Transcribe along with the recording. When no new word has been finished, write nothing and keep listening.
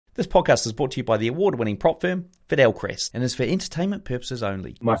This podcast is brought to you by the award-winning prop firm, Crest, and is for entertainment purposes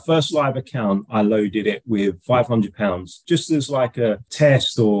only. My first live account, I loaded it with £500, just as like a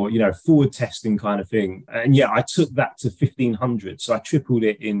test or, forward testing kind of thing. And yeah, I took that to 1,500. So I tripled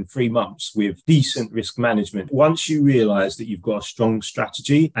it in 3 months with decent risk management. Once you realize that you've got a strong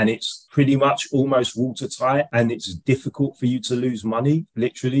strategy and it's pretty much almost watertight and it's difficult for you to lose money,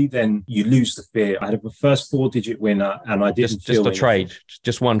 literally, then you lose the fear. I had a first 4-digit winner and I didn't just a trade,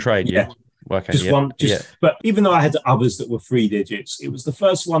 just one trade. Yeah. Okay, just one. But even though I had others that were 3 digits, it was the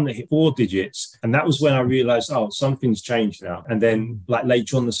first one that hit 4 digits. And that was when I realized, something's changed now. And then like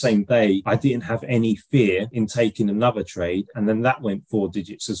later on the same day, I didn't have any fear in taking another trade. And then that went 4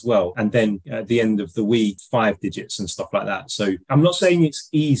 digits as well. And then at the end of the week, 5 digits and stuff like that. So I'm not saying it's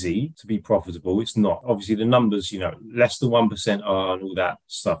easy to be profitable. It's not. Obviously the numbers, less than 1% are and all that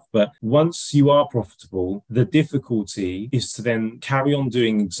stuff. But once you are profitable, the difficulty is to then carry on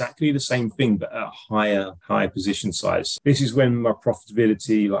doing exactly the same thing, but at a higher position size. This is when my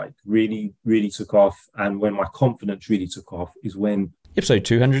profitability really took off, and when my confidence really took off is when Episode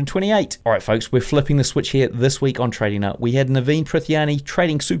 228. All right, folks, we're flipping the switch here this week on Trading Nut. We had Naveen Prithiani,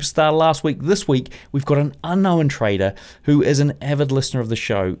 trading superstar last week. This week, we've got an unknown trader who is an avid listener of the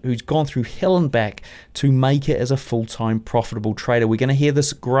show, who's gone through hell and back to make it as a full-time profitable trader. We're going to hear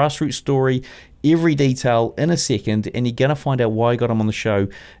this grassroots story, every detail in a second, and you're going to find out why I got him on the show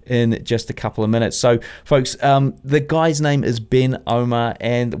in just a couple of minutes. So, folks, the guy's name is Ben Omer,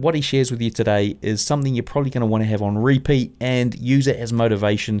 and what he shares with you today is something you're probably going to want to have on repeat and use it as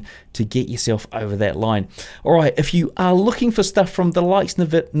motivation to get yourself over that line. All right, if you are looking for stuff from the likes of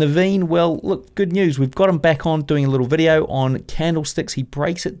Naveen, well, look, good news. We've got him back on doing a little video on candlesticks. He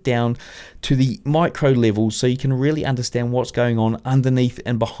breaks it down to the micro levels so you can really understand what's going on underneath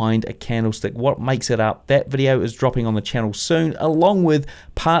and behind a candlestick, what makes it up. That video is dropping on the channel soon, along with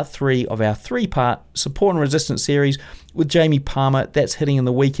part 3 of our 3-part support and resistance series with Jamie Palmer. That's hitting in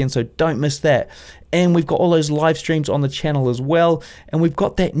the weekend, so don't miss that. And we've got all those live streams on the channel as well. And we've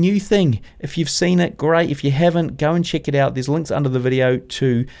got that new thing. If you've seen it, great. If you haven't, go and check it out. There's links under the video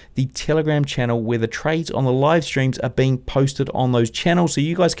to the Telegram channel where the trades on the live streams are being posted on those channels, so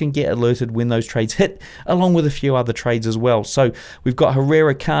you guys can get alerted when those trades hit, along with a few other trades as well. So we've got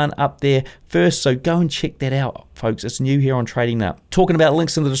Herrera Khan up there first, so go and check that out, folks. It's new here on Trading Nut. Talking about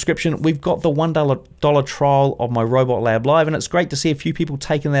links in the description, we've got the $1 trial of my Robot Lab Live, and it's great to see a few people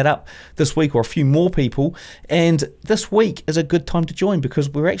taking that up this week, or a few more people. And this week is a good time to join because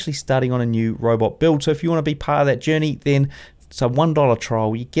we're actually starting on a new robot build. So if you want to be part of that journey, then it's a $1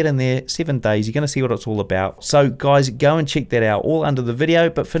 trial. You get in there, 7 days. You're going to see what it's all about. So, guys, go and check that out, all under the video.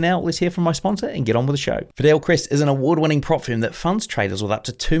 But for now, let's hear from my sponsor and get on with the show. Crest is an award-winning prop firm that funds traders with up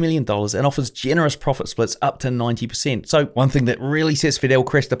to $2 million and offers generous profit splits up to 90%. So, one thing that really sets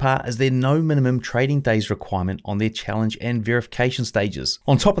Crest apart is their no minimum trading days requirement on their challenge and verification stages.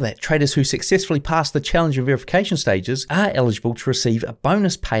 On top of that, traders who successfully pass the challenge and verification stages are eligible to receive a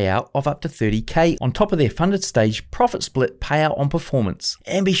bonus payout of up to $30K on top of their funded stage profit split payout on performance.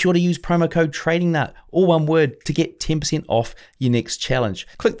 And be sure to use promo code TradingNut, all one word, to get 10% off your next challenge.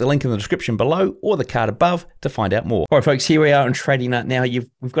 Click the link in the description below or the card above to find out more. All right, folks, here we are on Trading Nut. Now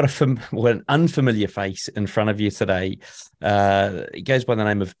we've got an unfamiliar face in front of you today. It goes by the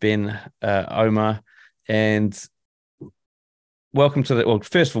name of Ben Omer, and welcome to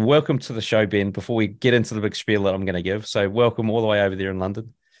the show, Ben, before we get into the big spiel that I'm going to give. So welcome all the way over there in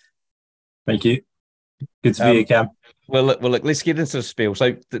London. Thank you. Good to be here, Cam. Well, look, let's get into the spiel.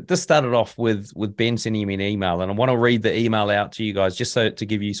 So this started off with Ben sending me an email, and I want to read the email out to you guys just so to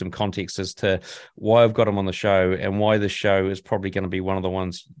give you some context as to why I've got him on the show and why this show is probably going to be one of the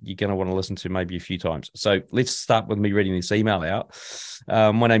ones you're going to want to listen to maybe a few times. So let's start with me reading this email out.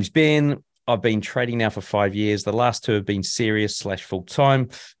 My name's Ben. I've been trading now for 5 years. The last 2 have been serious / full-time.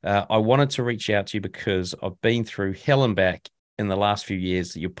 I wanted to reach out to you because I've been through hell and back in the last few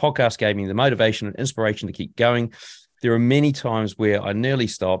years. Your podcast gave me the motivation and inspiration to keep going. There are many times where I nearly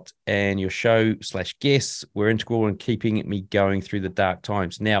stopped, and your show / guests were integral in keeping me going through the dark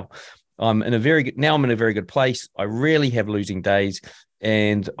times. Now I'm in a very good place. I rarely have losing days,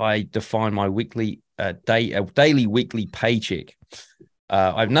 and I define my daily weekly paycheck.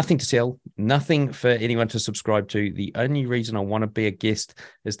 I have nothing to sell, nothing for anyone to subscribe to. The only reason I want to be a guest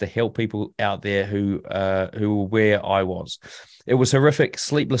is to help people out there who were where I was. It was horrific,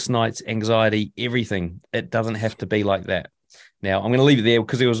 sleepless nights, anxiety, everything. It doesn't have to be like that. Now, I'm going to leave it there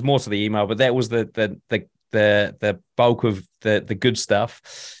because there was more to the email, but that was the bulk of the good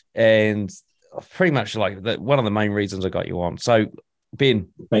stuff, and pretty much like one of the main reasons I got you on. So, Ben,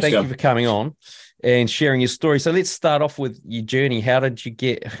 thank you for coming on. and sharing your story. So let's start off with your journey. How did you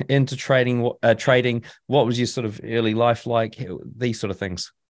get into trading? What was your sort of early life like? These sort of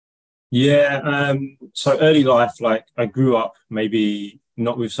things. Yeah. So early life, like I grew up maybe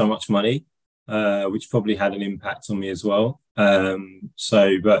not with so much money, which probably had an impact on me as well. I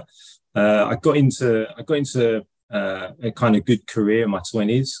got into a kind of good career in my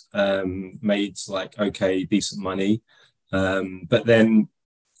 20s, made like okay, decent money. But then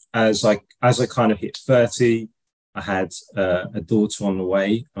as I kind of hit 30, I had a daughter on the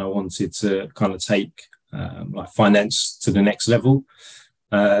way, and I wanted to kind of take like finance to the next level.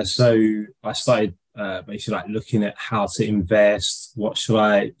 So I started basically like looking at how to invest. What should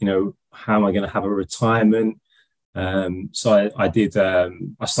I, how am I going to have a retirement? I started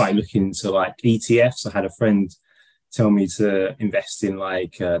looking into like ETFs. I had a friend tell me to invest in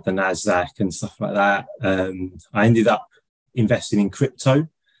like the Nasdaq and stuff like that. I ended up investing in crypto,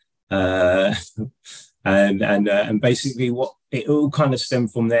 uh, and basically what it all kind of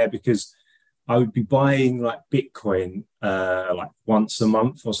stemmed from there, because I would be buying like Bitcoin like once a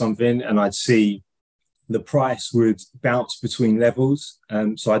month or something, and I'd see the price would bounce between levels.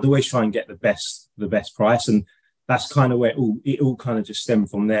 So I'd always try and get the best price, and that's kind of where it all kind of just stemmed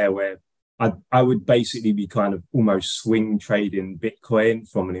from there, where I would basically be kind of almost swing trading Bitcoin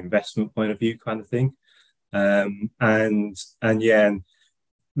from an investment point of view, kind of thing. And yeah, and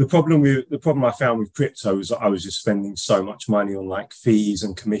the problem I found with crypto was that I was just spending so much money on like fees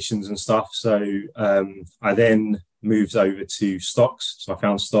and commissions and stuff. So I then moved over to stocks. So I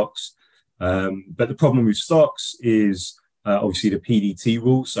found stocks. But the problem with stocks is obviously the PDT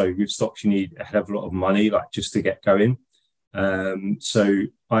rule. So with stocks, you need a hell of a lot of money, like just to get going. So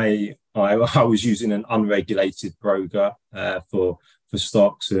I was using an unregulated broker for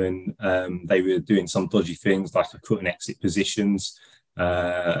stocks, and they were doing some dodgy things, like I couldn't exit positions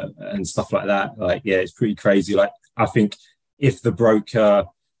and stuff like that. Like, yeah, it's pretty crazy. Like, I think if the broker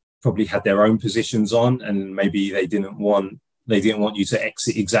probably had their own positions on, and maybe they didn't want you to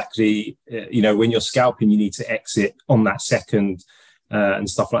exit exactly, when you're scalping, you need to exit on that second and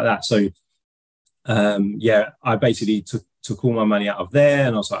stuff like that. So yeah, I basically took all my money out of there,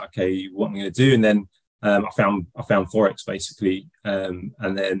 and I was like, okay, what am I going to do? And then I found Forex basically, and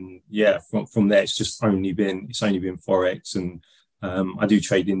then yeah, from there it's only been Forex, and I do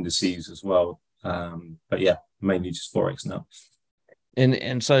trade indices as well, but yeah, mainly just Forex now.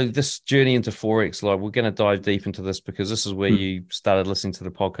 And so this journey into Forex, like, we're going to dive deep into this, because this is where you started listening to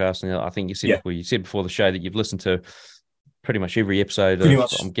the podcast, and I think you said before the show that you've listened to pretty much every episode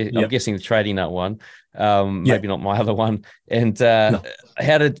I'm guessing the Trading Nut one, maybe not my other one. And No.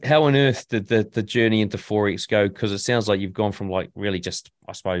 how on earth did the journey into Forex go? Because it sounds like you've gone from like really just,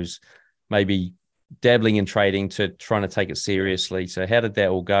 I suppose, maybe dabbling in trading to trying to take it seriously. So how did that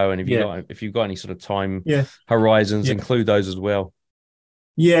all go? And if you've got any sort of time horizons, include those as well.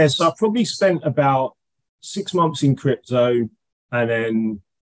 Yeah, so I probably spent about 6 months in crypto, and then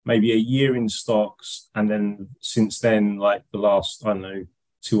maybe a year in stocks, and then since then, like the last, I don't know,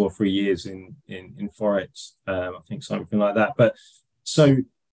 2 or 3 years in Forex, I think something like that. But so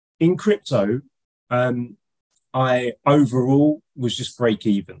in crypto, I overall was just break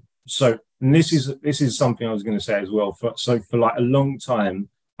even. So, and this is something I was going to say as well. For like a long time,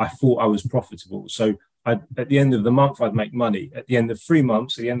 I thought I was profitable. So at the end of the month, I'd make money. At the end of 3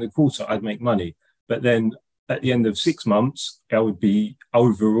 months, at the end of the quarter, I'd make money. But then at the end of 6 months, I would be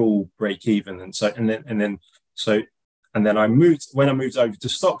overall break even. And then I moved, when I moved over to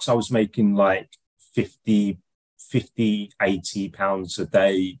stocks, I was making like 50, 80 pounds a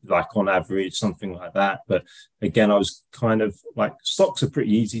day, like on average, something like that. But again, I was kind of like, stocks are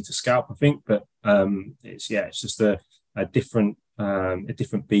pretty easy to scalp, I think, but it's just a different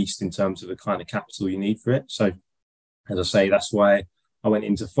beast in terms of the kind of capital you need for it. So as I say, that's why I went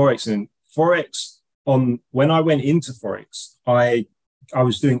into Forex. And Forex, when I went into Forex, I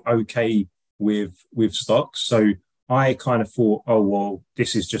was doing okay with stocks. So I kind of thought, oh, well,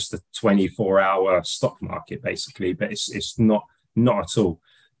 this is just a 24-hour stock market, basically, but it's not at all.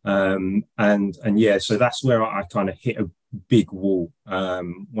 And yeah, so that's where I kind of hit a big wall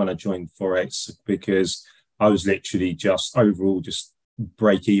when I joined Forex, because I was literally just overall just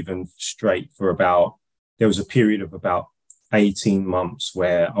break even straight for there was a period of about 18 months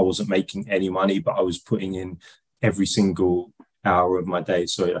where I wasn't making any money, but I was putting in every single hour of my day.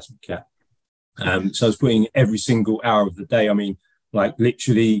 Sorry, that's my cat. So I was putting every single hour of the day. I mean, like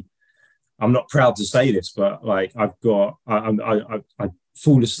literally, I'm not proud to say this, but like I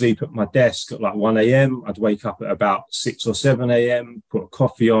fall asleep at my desk at like 1 a.m. I'd wake up at about 6 or 7 a.m., put a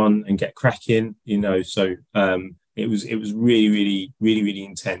coffee on and get cracking, So it was really, really, really, really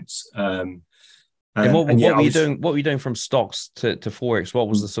intense. And what yeah, were you doing? What were you doing from stocks to forex? What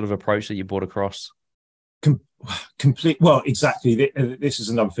was the sort of approach that you brought across? Complete. Well, exactly. This is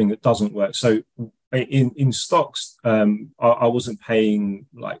another thing that doesn't work. So in stocks, I wasn't paying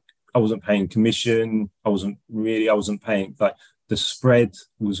commission. I wasn't paying, like, the spread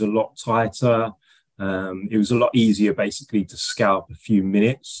was a lot tighter. It was a lot easier basically to scalp a few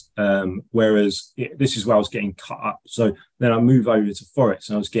minutes. Whereas this is where I was getting cut up. So then I moved over to Forex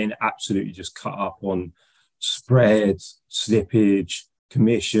and I was getting absolutely just cut up on spread, slippage,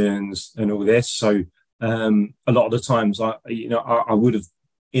 commissions, and all this. So a lot of the times I would have,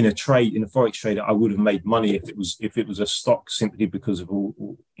 in a Forex trade, I would have made money if it was a stock, simply because of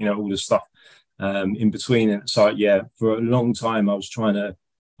all the stuff in between. And so yeah, for a long time I was trying to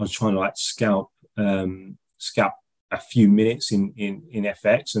like scalp a few minutes in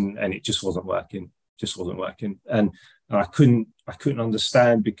FX, and it just wasn't working. And I couldn't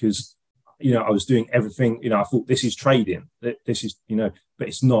understand, because I was doing everything. I thought, this is trading. This is, but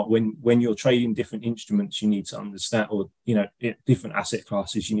it's not. When you're trading different instruments, you need to understand, or different asset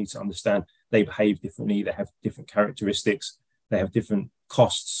classes, you need to understand they behave differently. They have different characteristics. They have different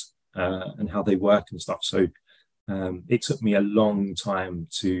costs and how they work and stuff. So it took me a long time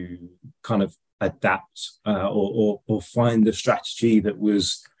to kind of adapt or find a strategy that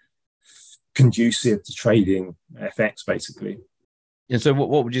was conducive to trading FX, basically. And so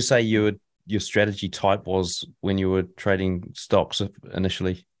what would you say your strategy type was when you were trading stocks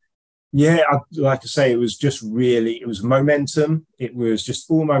initially? Yeah, like I say, it was momentum. It was just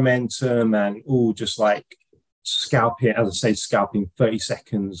all momentum, and all just like scalping, as I say, scalping 30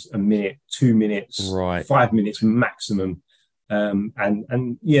 seconds, a minute, 2 minutes, right, 5 minutes maximum.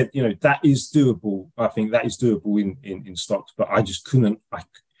 And yeah, that is doable. I think that is doable in stocks, but I just couldn't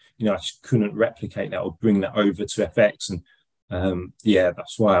replicate that or bring that over to FX. And yeah,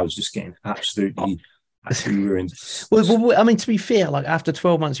 that's why I was just getting absolutely ruined. Well, I mean, to be fair, like after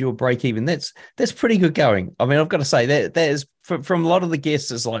 12 months, you were break even. That's pretty good going. I mean, I've got to say that is from a lot of the guests,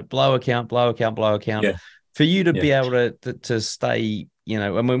 it's like blow account. Yeah. For you to be able to stay,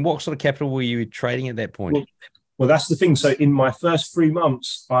 I mean, what sort of capital were you trading at that point? Well, that's the thing. So in my first 3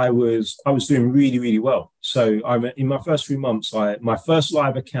 months, I was doing really, really well. So in my first 3 months, my first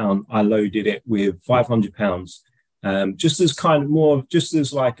live account, I loaded it with £500, just as kind of more, just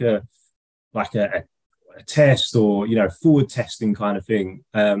as like a test, or forward testing kind of thing.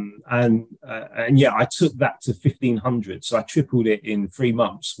 And yeah, I took that to 1,500. So I tripled it in 3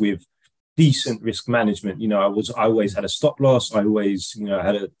 months with decent risk management. I always had a stop loss. I always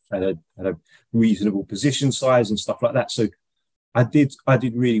had a reasonable position size and stuff like that. So I did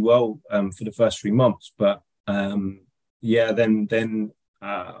really well for the first 3 months. But yeah, then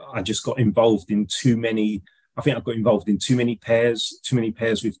I just got involved in too many. I think I got involved in too many pairs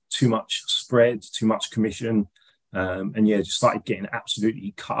with too much spread, too much commission, and yeah, just started getting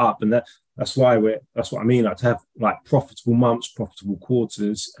absolutely cut up. And that's what I mean. Like, to have like profitable months, profitable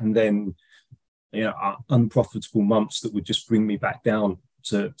quarters, and then unprofitable months that would just bring me back down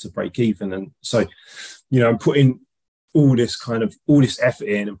to break even. And so, I'm putting all this effort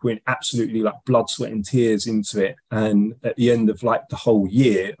in, and putting absolutely like blood, sweat, and tears into it. And at the end of like the whole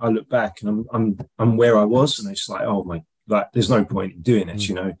year, I look back and I'm where I was, and it's like, oh my, like there's no point in doing this,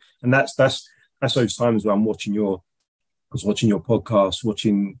 And that's those times where I was watching your podcast,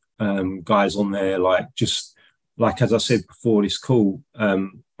 watching guys on there, like, just like, as I said before this call,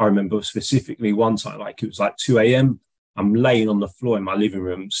 I remember specifically one time, like it was like 2 a.m. I'm laying on the floor in my living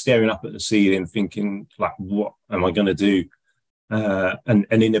room, staring up at the ceiling, thinking, like, what am I going to do? And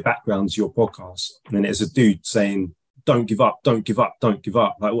in the background's your podcast. And then there's a dude saying, don't give up, don't give up, don't give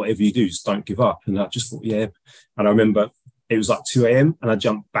up. Like, whatever you do, just don't give up. And I just thought, yeah. And I remember it was like 2 a.m. and I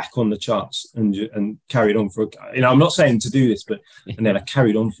jumped back on the charts and carried on for, I'm not saying to do this, but, and then I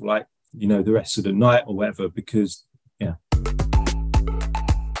carried on for like, the rest of the night or whatever, because, yeah.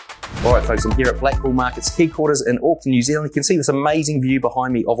 All right, folks, I'm here at Blackpool Markets headquarters in Auckland, New Zealand. You can see this amazing view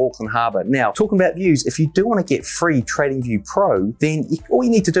behind me of Auckland Harbour. Now, talking about views, if you do want to get free TradingView Pro, then all you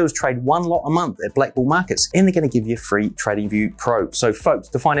need to do is trade one lot a month at Blackpool Markets, and they're going to give you free TradingView Pro. So, folks,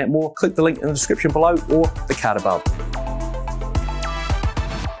 to find out more, click the link in the description below or the card above.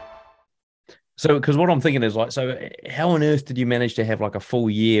 So, because what I'm thinking is like, so how on earth did you manage to have like a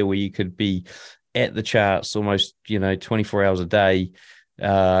full year where you could be at the charts almost, 24 hours a day?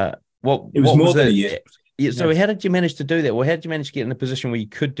 It was more than a year. Yeah, so how did you manage to do that? Well, how did you manage to get in a position where you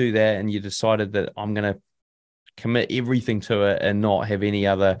could do that, and you decided that I'm going to commit everything to it and not have any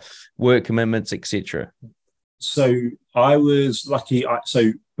other work commitments, etc.? So I was lucky.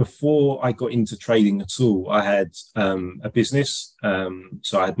 So before I got into trading at all, I had a business.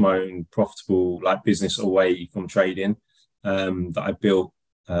 So I had my own profitable like business away from trading that I built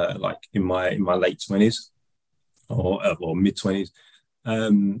like in my late 20s or mid 20s.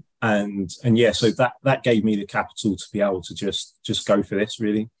 And yeah, so that gave me the capital to be able to just go for this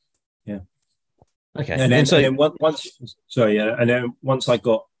really. Yeah. Okay. And then once sorry, yeah, and then once I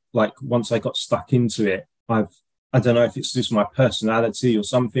got stuck into it, I don't know if it's just my personality or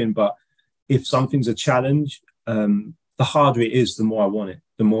something, but if something's a challenge, the harder it is, the more I want it,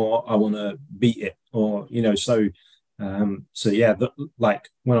 the more I want to beat it, or so yeah, like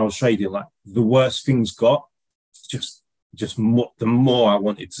when I was trading, like the worse things got, just more, the more I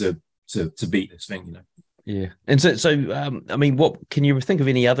wanted to beat this thing, Yeah. And so I mean, what can you think of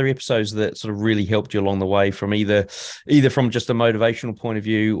any other episodes that sort of really helped you along the way from either from just a motivational point of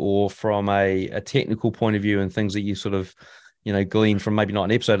view or from a technical point of view, and things that you sort of, glean from maybe not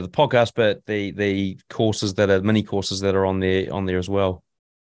an episode of the podcast, but the courses that are mini courses that are on there as well?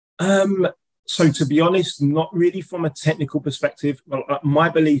 So to be honest, not really from a technical perspective. Well, my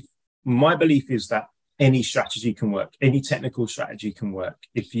belief is that any strategy can work. Any technical strategy can work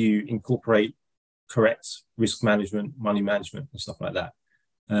if you incorporate correct risk management, money management, and stuff like that.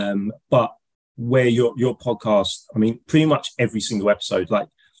 But where your podcast, I mean, pretty much every single episode, like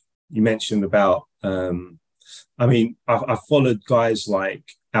you mentioned about, I mean, I've followed guys like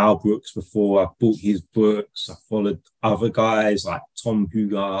Al Brooks before. I've bought his books. I've followed other guys like Tom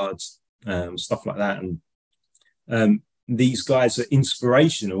Hugard, stuff like that. And these guys are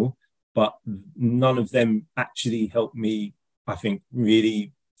inspirational, but none of them actually helped me, I think,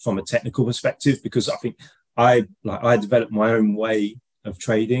 really from a technical perspective, because I think I developed my own way of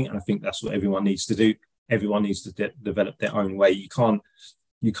trading, and I think that's what everyone needs to do. Everyone needs to develop their own way. You can't.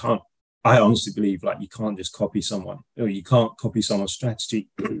 I honestly believe like you can't just copy someone, or you can't copy someone's strategy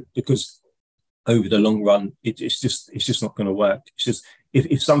because over the long run, it's just not going to work. It's just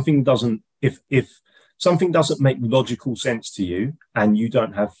if something doesn't make logical sense to you, and you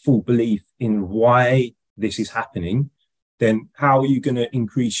don't have full belief in why this is happening, then how are you going to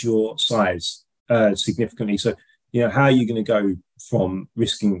increase your size significantly? So, how are you going to go from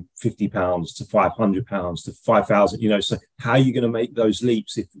risking £50 to £500 to 5,000? So how are you going to make those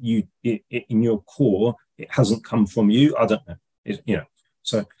leaps if in your core, it hasn't come from you? I don't know.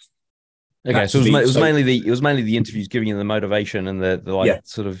 So. Okay, so it was mainly the interviews giving you the motivation and the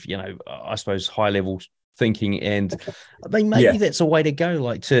sort of, I suppose high level thinking. And I mean, maybe that's a way to go,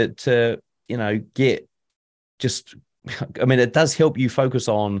 like to get just, I mean, it does help you focus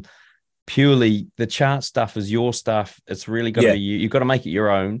on purely the chart stuff is your stuff. It's really got to be you. You've got to make it your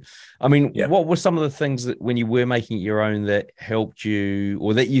own. I mean, what were some of the things that when you were making it your own that helped you,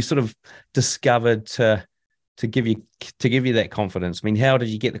 or that you sort of discovered to give you that confidence? I mean, how did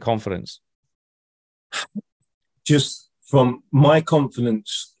you get the confidence? Just from my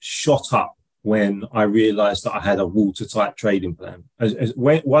confidence shot up when I realized that I had a watertight trading plan.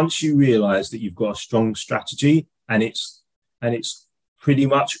 Once you realize that you've got a strong strategy and it's pretty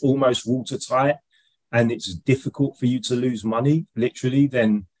much almost watertight, and it's difficult for you to lose money, literally,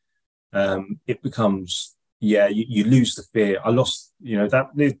 then it becomes, you lose the fear. I lost,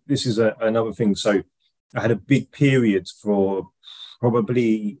 this is another thing. So I had a big period for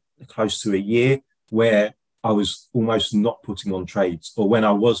probably close to a year where I was almost not putting on trades, or when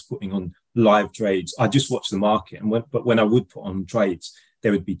I was putting on live trades, I just watched the market. But when I would put on trades, they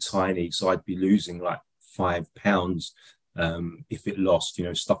would be tiny. So I'd be losing like £5 if it lost,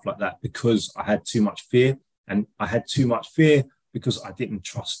 stuff like that, because I had too much fear. And I had too much fear because I didn't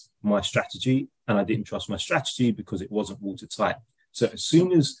trust my strategy, and I didn't trust my strategy because it wasn't watertight. So as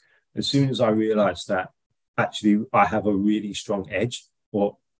soon as I realized that actually I have a really strong edge,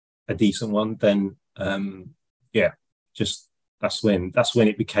 or a decent one, then just that's when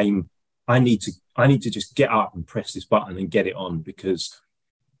it became, I need to just get up and press this button and get it on, because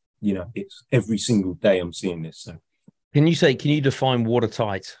it's every single day I'm seeing this. So can you define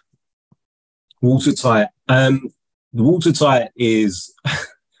watertight? Watertight. The watertight is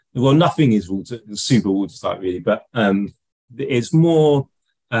well, nothing is super watertight really, but it's more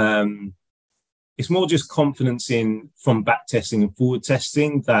just confidence in from back testing and forward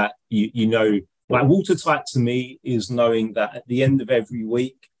testing that like watertight to me is knowing that at the end of every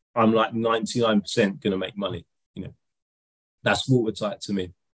week I'm like 99% going to make money. That's watertight to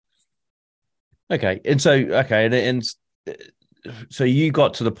me. Okay, and so and so you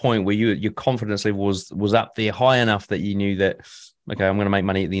got to the point where your confidence level was up there high enough that you knew that, okay, I'm going to make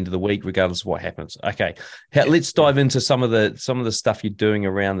money at the end of the week regardless of what happens. Okay, let's dive into some of the stuff you're doing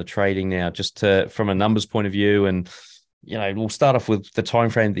around the trading now, just from a numbers point of view. And we'll start off with the time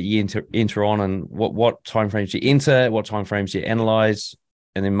frame that you enter on, and what time frames you enter, what time frames you analyze,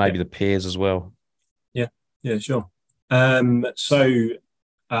 and then maybe the pairs as well. Yeah, sure. So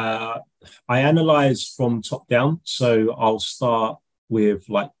I analyze from top down. So I'll start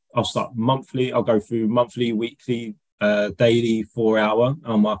monthly. I'll go through monthly, weekly, daily, 4 hour.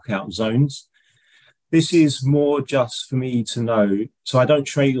 I'll mark out zones. This is more just for me to know. So I don't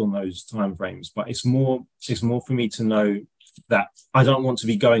trade on those time frames, but it's more for me to know that I don't want to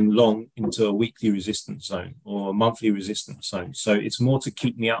be going long into a weekly resistance zone or a monthly resistance zone. So it's more to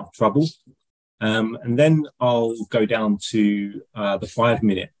keep me out of trouble. And then I'll go down to the 5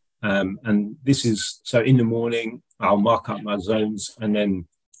 minute. And this is, so in the morning, I'll mark up my zones, and then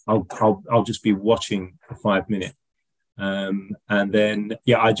I'll just be watching the 5 minute. And then,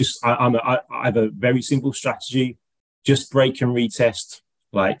 I have a very simple strategy, just break and retest.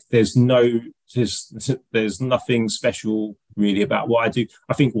 Like there's nothing special really about what I do.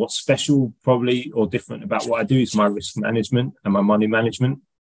 I think what's special probably or different about what I do is my risk management and my money management.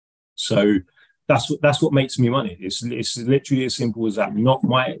 So that's what makes me money. It's literally as simple as that.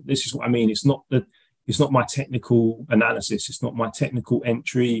 This is what I mean. It's not my technical analysis. It's not my technical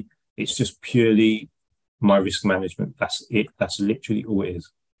entry. It's just purely my risk management. That's it. That's literally all it is.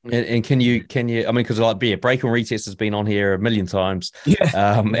 And can you? I mean, because break and retest has been on here a million times,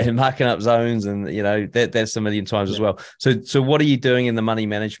 and marking up zones, and that's a million times as well. So what are you doing in the money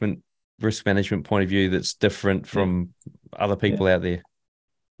management, risk management point of view that's different from other people out there?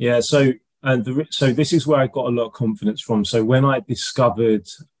 Yeah. So this is where I got a lot of confidence from. So when I discovered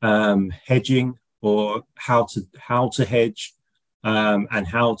hedging, or how to hedge, and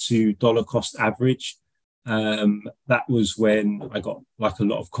how to dollar cost average, that was when I got like a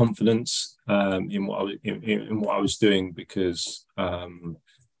lot of confidence in what I was doing, because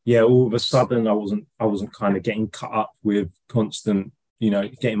all of a sudden I wasn't kind of getting cut up with constant,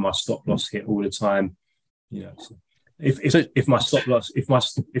 getting my stop loss hit all the time. So if my stop loss,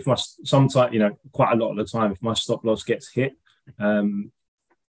 sometimes, quite a lot of the time, if my stop loss gets hit,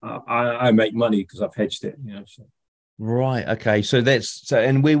 I make money because I've hedged it. So. Right. Okay. So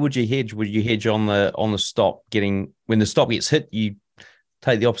and where would you hedge? Would you hedge on the stop? When the stop gets hit, you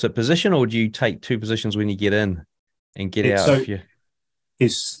take the opposite position, or do you take two positions when you get in and get out? So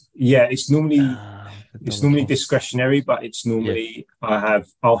it's normally discretionary, but it's normally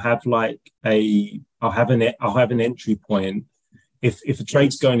I'll have an entry point. If a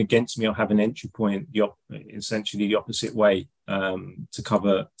trade's going against me, I'll have an entry point, essentially the opposite way, to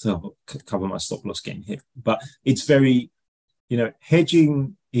cover my stop loss getting hit. But it's very,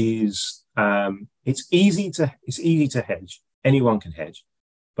 hedging is it's easy to hedge. Anyone can hedge,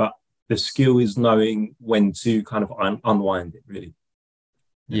 but the skill is knowing when to kind of unwind it, really.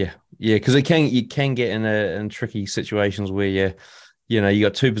 Yeah, because you can get in tricky situations where you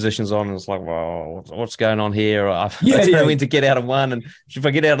got two positions on, and it's like, well, what's going on here? I don't know when to get out of one, and if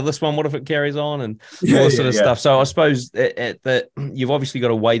I get out of this one, what if it carries on, and all this sort of stuff. So I suppose that you've obviously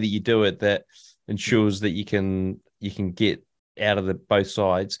got a way that you do it that ensures that you can get out of both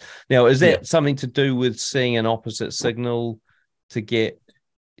sides. Now, is that something to do with seeing an opposite signal to get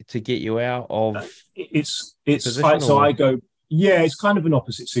you out of? I go. Yeah, it's kind of an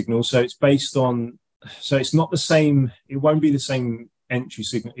opposite signal. So it's based on. So it's not the same. It won't be the same entry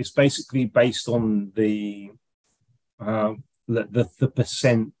signal. It's basically based on the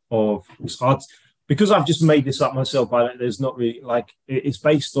percent of. It's hard because I've just made this up myself. There's not really it's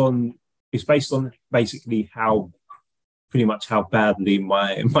based on basically how badly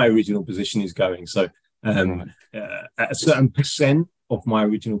my original position is going. So at a certain percent of my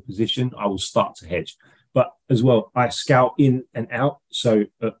original position, I will start to hedge. But as well, I scout in and out. So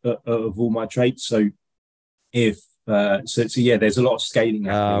of all my trades. So there's a lot of scaling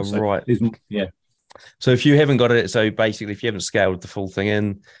happening. So if you haven't got it, so basically, if you haven't scaled the full thing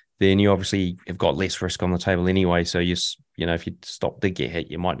in, then you obviously have got less risk on the table anyway. So if your stop did get hit,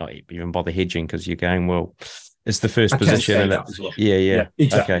 you might not even bother hedging because you're going, well, it's the first position. And yeah,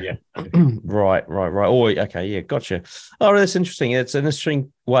 exactly. Okay. Yeah. Right. Oh, okay. Yeah, gotcha. Oh, that's interesting. It's an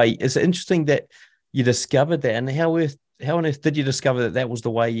interesting way. It's interesting that you discovered that, and how on earth did you discover that was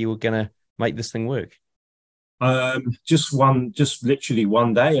the way you were going to make this thing work? Just literally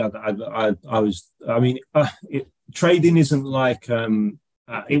one day. Trading isn't like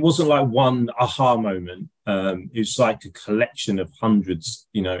it wasn't like one aha moment. It was like a collection of hundreds,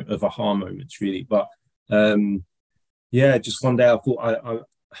 of aha moments, really. But yeah, just one day I thought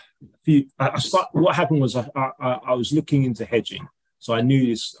what happened was I was looking into hedging. So I knew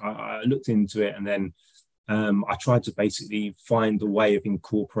this, I looked into it, and then I tried to basically find a way of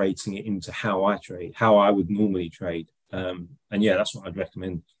incorporating it into how I trade, how I would normally trade. And yeah, that's what I'd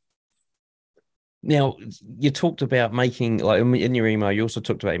recommend. Now, you talked about making, like in your email, you also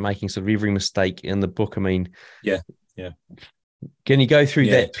talked about making sort of every mistake in the book. I mean, yeah. Can you go through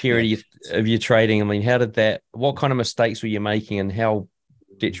that period of your trading? I mean, what kind of mistakes were you making, and how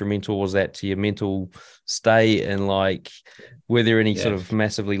detrimental was that to your mental state? And like, were there any sort of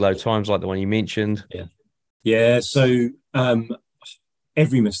massively low times like the one you mentioned? Yeah. So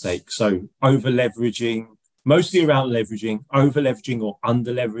every mistake. So over leveraging, mostly around leveraging, over leveraging or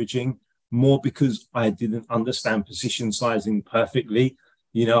under leveraging, more because I didn't understand position sizing perfectly.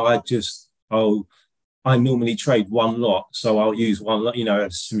 You know, I normally trade one lot, so I'll use one lot, you know,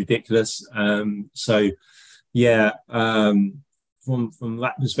 it's ridiculous. So yeah, from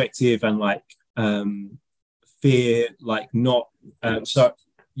that perspective, and like fear, like not so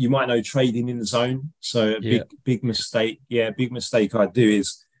you might know trading in the zone. So big mistake I do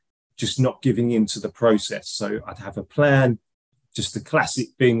is just not giving into the process. So I'd have a plan, just the classic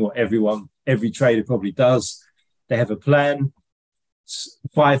thing what every trader probably does. They have a plan.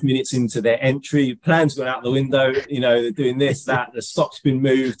 5 minutes into their entry, plan's gone out the window, you know, they're doing this, that, the stop's been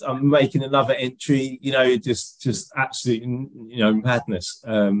moved, I'm making another entry, you know, just absolute, you know, madness.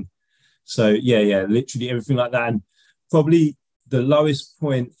 So yeah, literally everything like that. And probably the lowest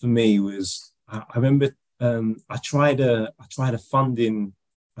point for me was, I remember I tried to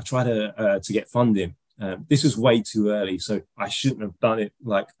get funding. This was way too early, so I shouldn't have done it.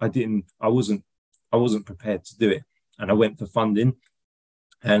 Like I wasn't prepared to do it, and I went for funding.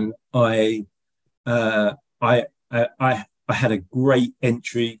 And I had a great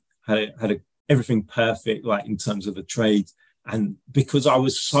entry, had everything perfect, like in terms of the trade. And because I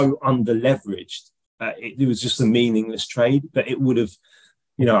was so under leveraged, it was just a meaningless trade. But it would have,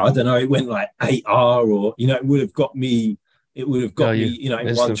 you know, I don't know, it went like 8R, or you know, it would have got me, you know,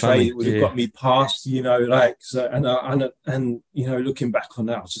 in one trade, it would have got me past, you know, like so. And you know, looking back on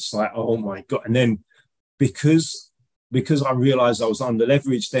that, I was just like, oh my god. And then because I realized I was under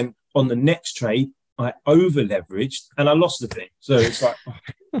leveraged, then on the next trade, I over leveraged and I lost the thing. So it's like,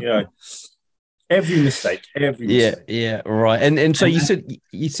 you know, every mistake. Yeah, right. And so you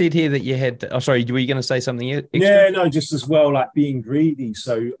said here that you had, sorry, were you going to say something extra? Yeah, no, just as well, like being greedy.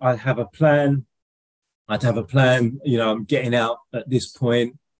 So I'd have a plan, you know, I'm getting out at this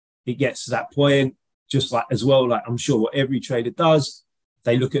point. It gets to that point, just like as well, like I'm sure what every trader does,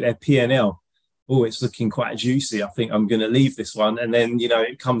 they look at their P&L. Oh, it's looking quite juicy. I think I'm going to leave this one. And then, you know,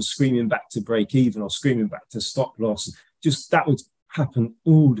 it comes screaming back to break even or screaming back to stop loss. Just that would happen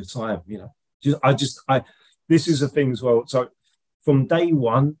all the time, you know. This is a thing as well. So from day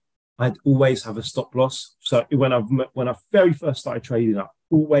one, I'd always have a stop loss. So when I very first started trading,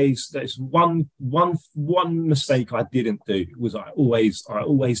 there's one mistake I didn't do was I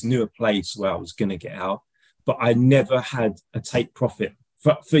always knew a place where I was going to get out, but I never had a take profit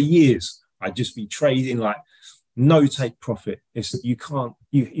for years. I'd just be trading like no take profit. It's that you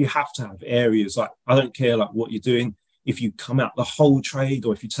have to have areas like, I don't care like what you're doing. If you come out the whole trade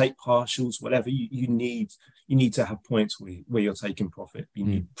or if you take partials, whatever, you need to have points where you're taking profit. You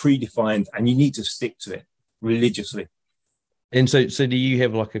need predefined, and you need to stick to it religiously. And so do you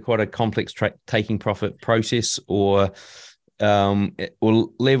have like quite a complex taking profit process or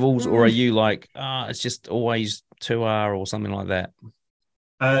levels, or are you like, it's just always 2R or something like that?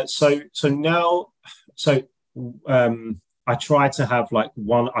 So now, I try to have like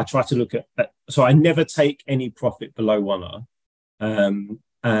I try to look at, so I never take any profit below 1R.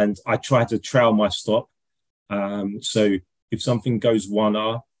 And I try to trail my stop. So if something goes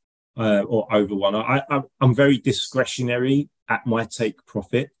 1R or over 1R, I'm very discretionary at my take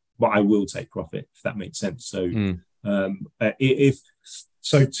profit, but I will take profit, if that makes sense. So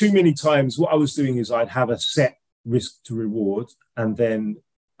so too many times what I was doing is I'd have a set risk to reward, and then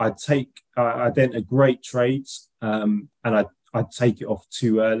I'd enter great trades, and I'd take it off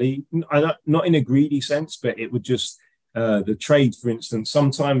too early. Not in a greedy sense, but it would just the trade, for instance.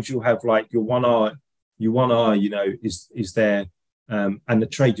 Sometimes you'll have like your 1R, you know, is there, and the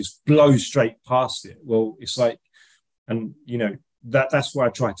trade just blows straight past it. Well, it's like, and you know that's why I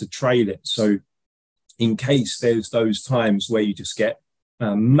try to trail it. So in case there's those times where you just get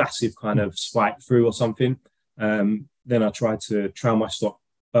a massive kind of spike through or something, then I try to trail my stop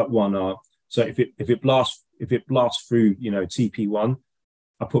at 1R. So if it blasts through, you know, TP1,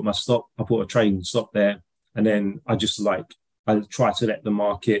 I put a trading stop there, and then I try to let the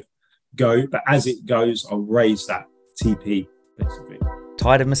market go. But as it goes, I'll raise that TP, basically.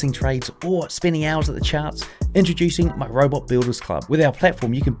 Tired of missing trades or spending hours at the charts? Introducing my Robot Builders Club. With our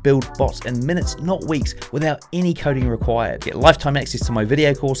platform, you can build bots in minutes, not weeks, without any coding required. Get lifetime access to my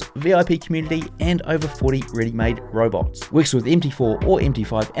video course, VIP community, and over 40 ready-made robots. Works with MT4 or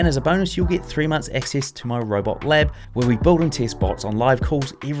MT5, and as a bonus, you'll get 3 months access to my robot lab, where we build and test bots on live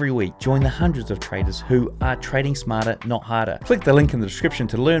calls every week. Join the hundreds of traders who are trading smarter, not harder. Click the link in the description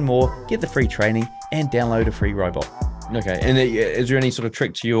to learn more, get the free training, and download a free robot. Okay, and is there any sort of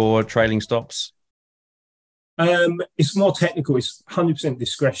trick to your trailing stops? It's more technical. It's 100%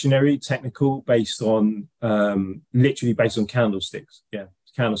 discretionary, technical, based on literally based on candlesticks. Yeah,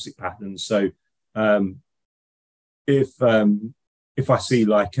 candlestick patterns. So if I see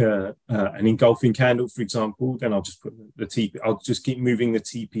like an engulfing candle, for example, then I'll just put the TP. I'll just keep moving the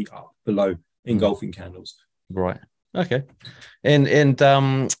TP up below engulfing candles. Right. Okay.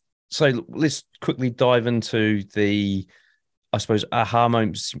 And so let's quickly dive into the, I suppose, aha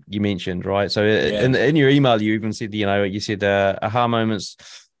moments you mentioned, right? So in your email, you even said, you said aha moments,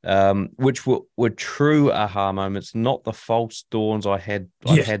 which were true aha moments, not the false dawns I had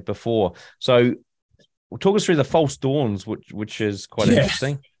before. So talk us through the false dawns, which is quite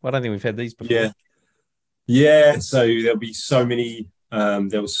interesting. I don't think we've had these before. Yeah. So there'll be so many.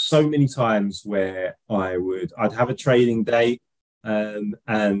 There was so many times where I'd have a trading day,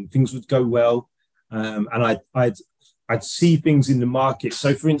 and things would go well, and I'd see things in the market.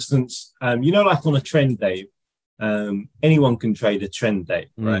 So, for instance, like on a trend day, anyone can trade a trend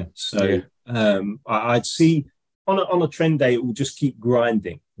day, right? So, I'd see on a trend day, it will just keep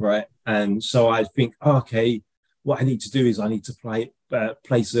grinding, right? And so I think, okay, what I need to do is I need to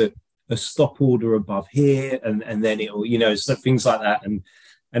place a stop order above here, and then it'll, so things like that, and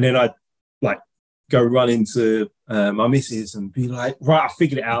then I'd like go run into my missus and be like, right, I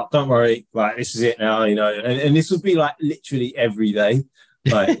figured it out. Don't worry, like this is it now, and this would be like literally every day,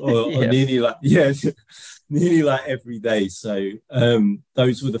 like or nearly like every day. So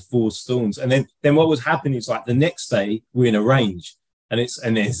those were the 4 storms, and then what would happen is like the next day we're in a range, and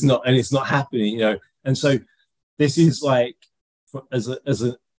it's not happening, and so this is like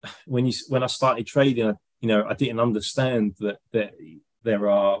when I started trading, I didn't understand that there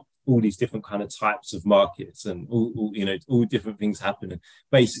are all these different kind of types of markets, and all different things happen. And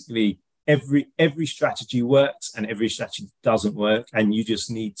basically, every strategy works and every strategy doesn't work, and you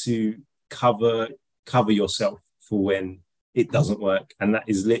just need to cover yourself for when it doesn't work. And that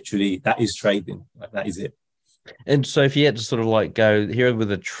is trading. Like, that is it. And so, if you had to sort of like go here with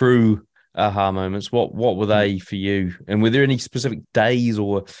the true aha moments, what were they for you? And were there any specific days,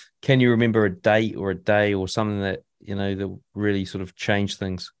 or can you remember a date or a day or something that that really sort of changed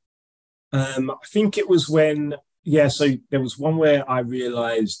things? I think it was when, so there was one where I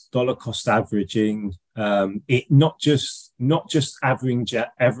realized dollar cost averaging, it not just averaging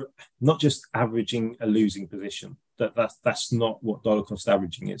a losing position. That's not what dollar cost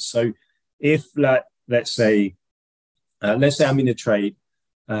averaging is. So if let's say I'm in a trade,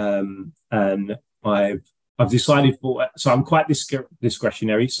 and I've decided so I'm quite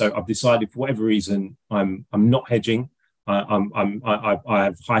discretionary. So I've decided for whatever reason I'm not hedging. I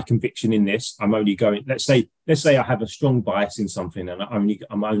have high conviction in this. I'm only going. Let's say I have a strong bias in something, and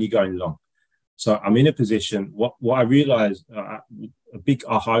I'm only going long. So I'm in a position. What I realized, a big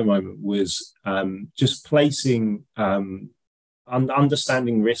aha moment was just placing,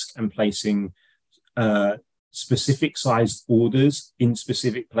 understanding risk and placing specific sized orders in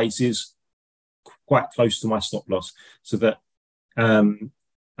specific places, quite close to my stop loss, so that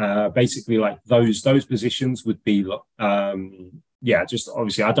basically like those positions would be just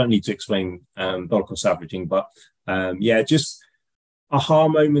obviously I don't need to explain dollar cost averaging, but just aha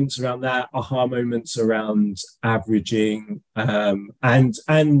moments around that, aha moments around averaging, and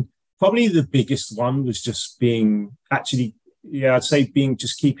probably the biggest one was just being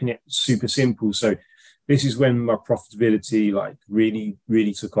keeping it super simple. So this is when my profitability like really,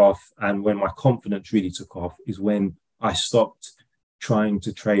 really took off, and when my confidence really took off is when I stopped trying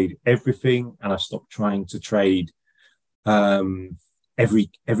to trade everything, and I stopped trying to trade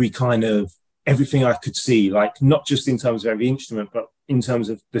every kind of everything I could see, like not just in terms of every instrument, but in terms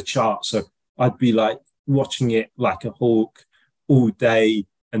of the chart. So I'd be like watching it like a hawk all day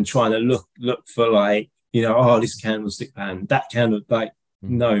and trying to look for like, this candlestick pattern, that candle, like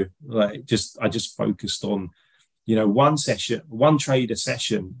no, like I just focused on, one trade a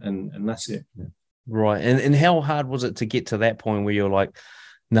session, and that's it. Yeah. Right. And how hard was it to get to that point where you're like,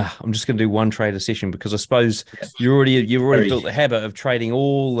 nah, I'm just going to do one trade a session? Because I suppose you've already built the habit of trading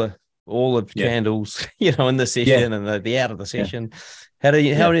all of candles, in the session and the out of the session. How did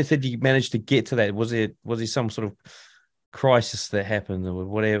you manage to get to that? Was there some sort of crisis that happened or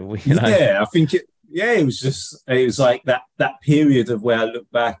whatever, you know. Yeah, I think it was like that period of where I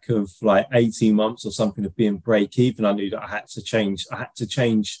look back of like 18 months or something of being break even. I knew that I had to change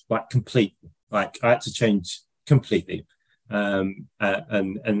like completely. Like I had to change completely. And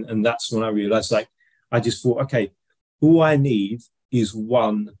that's when I realized, like, I just thought, okay, all I need is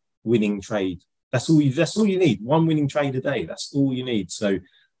one winning trade. That's all you need. One winning trade a day. That's all you need. So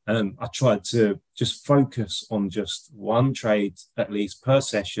I tried to just focus on just one trade at least per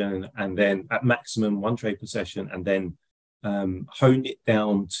session, and then at maximum one trade per session, and then hone it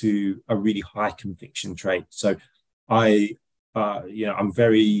down to a really high conviction trade. So I'm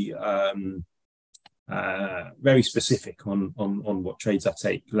very very specific on what trades I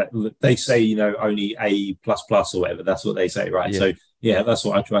take. They say, only A++ or whatever. That's what they say, right? Yeah. So yeah, that's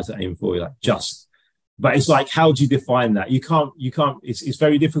what I try to aim for. Like but it's like, how do you define that? You can't. It's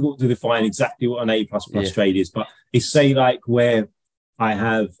very difficult to define exactly what an A++ trade is. But it's, say, like where I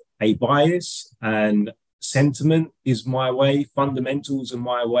have a bias and sentiment is my way, fundamentals are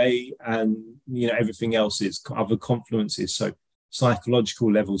my way, and everything else is other confluences. So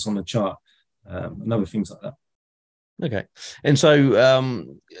psychological levels on the chart. And other things like that. Okay. And so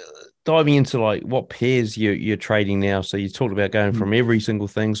diving into like what pairs you're trading now. So you talked about going from every single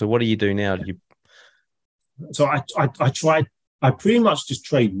thing. So what do you do now? So I pretty much just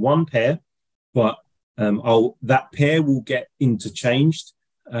trade one pair, but that pair will get interchanged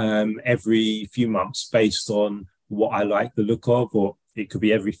every few months based on what I like the look of, or it could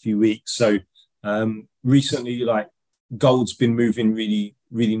be every few weeks. So recently, like, gold's been moving really,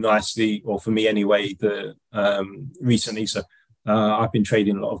 really nicely, or for me anyway, recently. So I've been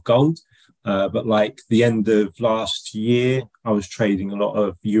trading a lot of gold, but like the end of last year, I was trading a lot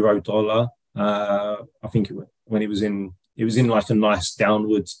of euro dollar. I think when it was in like a nice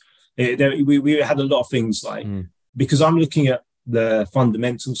downwards. We had a lot of things, like, because I'm looking at the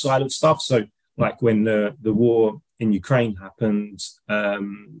fundamental side of stuff. So like when the war in Ukraine happened,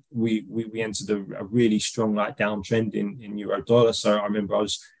 we entered a really strong like downtrend in euro dollar. So I remember I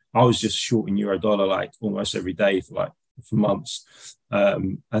was just short in euro dollar like almost every day for months.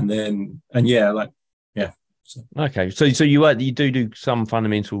 Okay, so you do some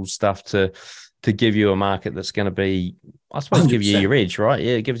fundamental stuff to give you a market that's going to be, I suppose, 100%. Give you your edge, right?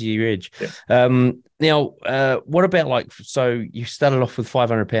 Yeah, it gives you your edge. Yeah. Now, what about so you started off with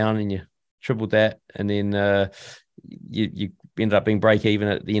 £500 and you tripled that, and then you ended up being break even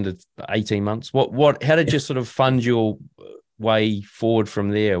at the end of 18 months. How did you sort of fund your way forward from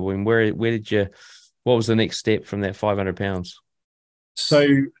there? Where did you? What was the next step from that £500? So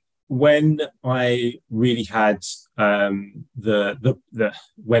when I really had when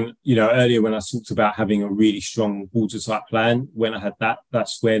earlier when I talked about having a really strong watertight plan, when I had that,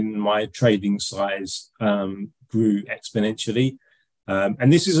 that's when my trading size grew exponentially.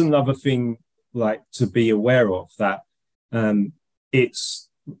 And this is another thing like to be aware of, that I'm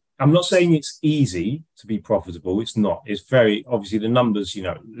not saying it's easy to be profitable. It's not. It's very obviously the numbers,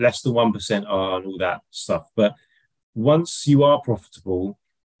 less than 1% are and all that stuff. But once you are profitable,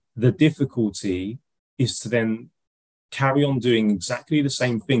 the difficulty is to then carry on doing exactly the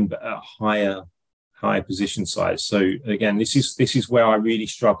same thing, but at a higher position size. So again, this is where I really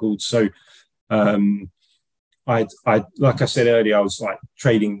struggled. So I like I said earlier, I was like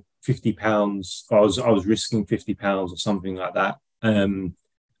trading £50. I was risking £50 or something like that. And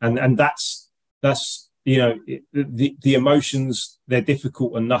that's the emotions, they're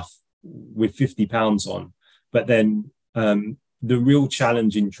difficult enough with £50 on, but then the real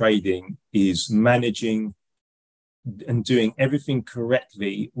challenge in trading is managing and doing everything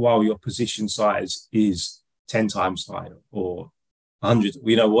correctly while your position size is 10 times higher or 100,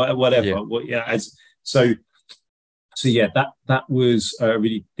 whatever. Yeah. So yeah, that was a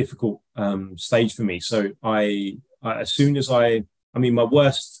really difficult stage for me. So I as soon as my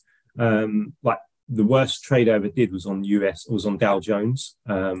worst the worst trade I ever did was on Dow Jones,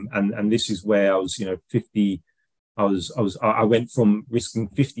 and this is where I was 50. I went from risking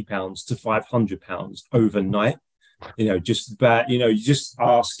 £50 to £500 overnight. Just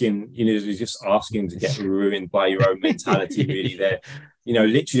asking to get ruined by your own mentality, really. There,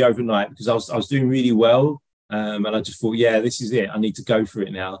 literally overnight, because I was doing really well. And I just thought, yeah, this is it. I need to go for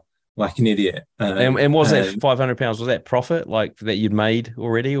it now, like an idiot. And was that £500? Was that profit, like that you'd made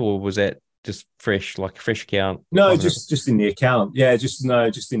already, or was that just fresh, like a fresh account? No, just in the account. Yeah, just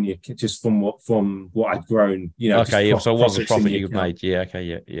from what I'd grown. Okay, yeah. So it was a profit you've made. Yeah.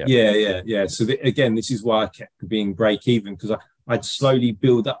 Okay. Yeah. So again, this is why I kept being break even, because I'd slowly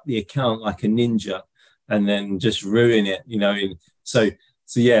build up the account like a ninja, and then just ruin it. So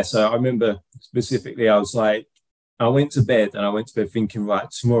I remember specifically, I was like, I went to bed thinking, right,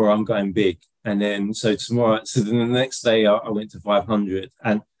 tomorrow I'm going big. And then, so then the next day I went to 500,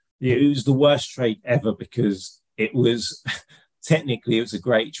 and it was the worst trade ever because it was technically it was a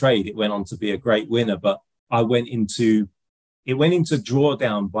great trade. It went on to be a great winner, but it went into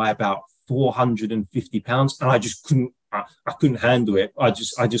drawdown by about £450, and I just couldn't handle it. I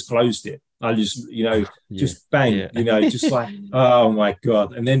just closed it. I just, just bang, just like, oh my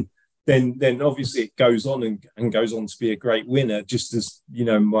God. And then obviously it goes on and goes on to be a great winner, just as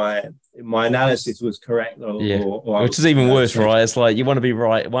my analysis was correct, or which is even worse, right? It's like you want to be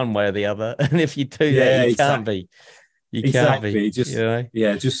right one way or the other, and if you do that, you can't be. You can't be. Just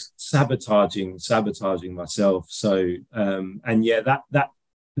just sabotaging myself. So and yeah,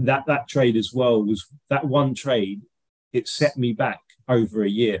 that trade as well was that one trade. It set me back over a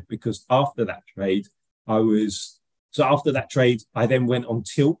year, because after that trade, I then went on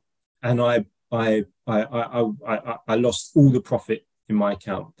tilt, and I lost all the profit in my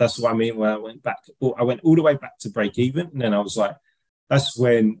account. That's what I mean when I went all the way back to break even, and then I was like, that's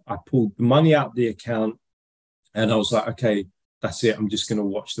when I pulled the money out of the account, and I was like, okay, that's it. I'm just going to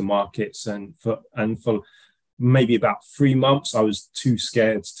watch the markets, and for maybe about 3 months, I was too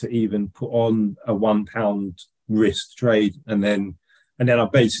scared to even put on a £1 risk trade, and then I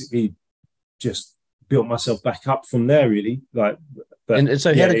basically just built myself back up from there, really. And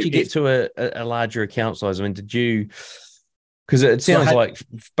so how did you get to a larger account size? I mean, did you, because it sounds like,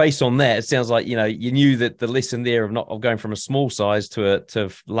 based on that, it sounds like you knew that the lesson there of going from a small size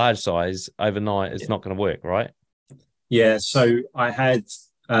to large size overnight is not going to work, right? Yeah, so I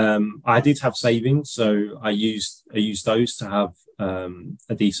did have savings, so I used those to have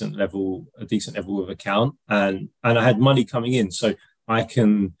a decent level of account, and I had money coming in, so I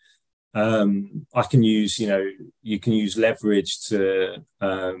can use you can use leverage to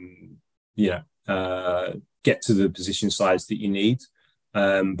get to the position size that you need,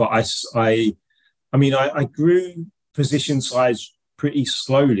 but I grew position size pretty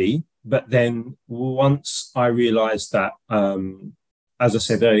slowly. But then once I realized that, as I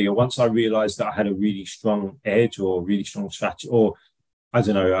said earlier, once I realized that I had a really strong edge or really strong strategy, or I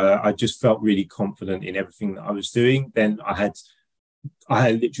don't know, I just felt really confident in everything that I was doing, then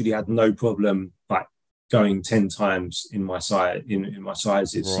I literally had no problem like going 10 times in my size, in my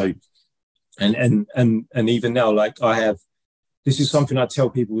sizes. Right. So, and even now, like this is something I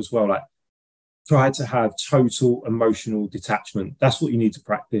tell people as well, like, try to have total emotional detachment. That's what you need to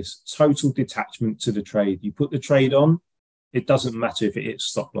practice. Total detachment to the trade. You put the trade on, it doesn't matter if it hits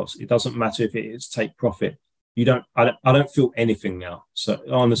stop loss. It doesn't matter if it hits take profit. I don't feel anything now. So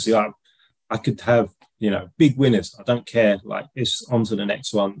honestly, I could have, big winners. I don't care. Like, it's on to the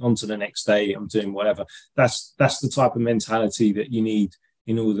next one, on to the next day. I'm doing whatever. That's the type of mentality that you need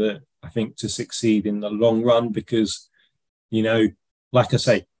in order, I think, to succeed in the long run, because, like I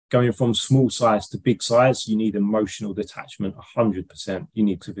say, going from small size to big size, you need emotional detachment 100%. You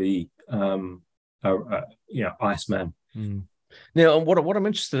need to be, Iceman. Mm. Now, what I'm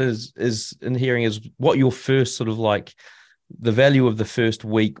interested in hearing is what your first sort of like the value of the first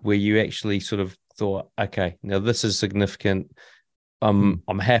week where you actually sort of thought, okay, now this is significant. I'm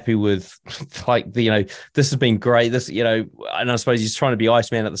happy with this has been great. This, and I suppose he's trying to be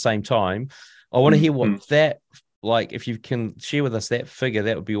Iceman at the same time. I want to hear what that. Like, if you can share with us that figure,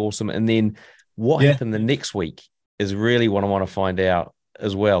 that would be awesome. And then what happened the next week is really what I want to find out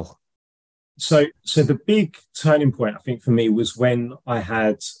as well. So the big turning point, I think, for me was when I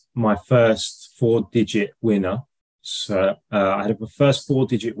had my first 4-digit winner. So I had a first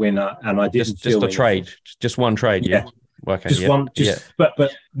 4-digit winner, and I didn't just a trade, just one trade. Yeah. Okay. Just one.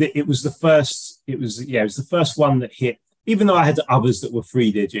 But it was the first. It was the first one that hit. Even though I had others that were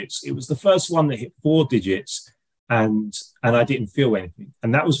 3 digits, it was the first one that hit 4 digits. And I didn't feel anything.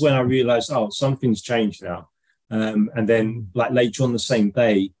 And that was when I realized, oh, something's changed now. And then, like, later on the same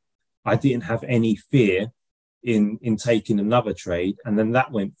day, I didn't have any fear in taking another trade. And then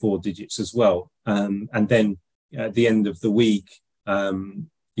that went 4 digits as well. And then at the end of the week, 5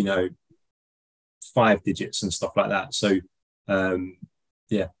 digits and stuff like that. So,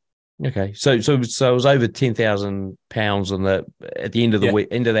 yeah. Okay, so it was over £10,000 at the end of the week,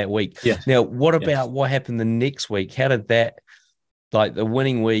 end of that week. Yeah. Now, what about what happened the next week? How did that, like the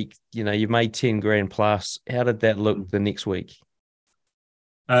winning week? You made 10 grand plus. How did that look the next week?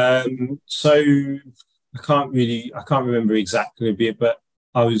 So I can't remember exactly, but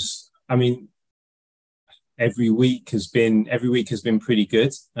every week has been pretty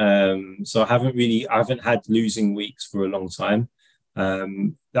good. So I haven't had losing weeks for a long time.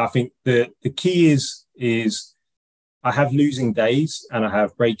 I think the key is I have losing days and I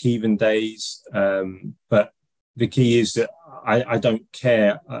have break-even days, but the key is that I don't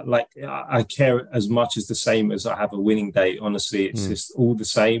care. I care as much as the same as I have a winning day. Honestly, it's just all the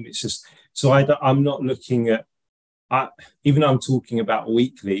same. It's just so I'm not looking at. Even though I'm talking about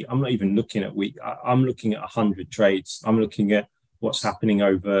weekly, I'm not even looking at week. I'm looking at 100 trades. I'm looking at what's happening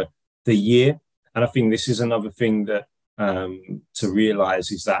over the year, and I think this is another thing that to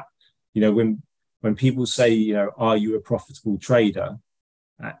realize is that when people say are you a profitable trader?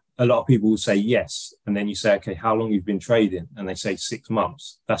 A lot of people will say yes, and then you say, okay, how long you've been trading? And they say 6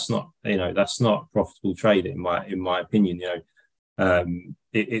 months. That's not profitable trading in my opinion.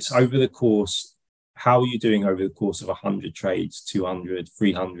 It's over the course. How are you doing over the course of 100 trades, 200,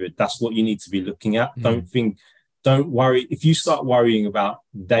 300? That's what you need to be looking at. Don't worry. If you start worrying about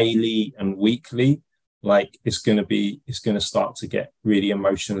daily and weekly, like it's going to start to get really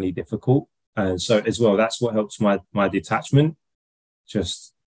emotionally difficult. And so as well, that's what helps my detachment.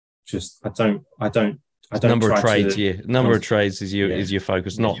 Just I don't number of trades, number of trades is your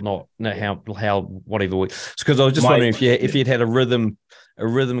focus, not how whatever week. Because I was just wondering if you'd had a rhythm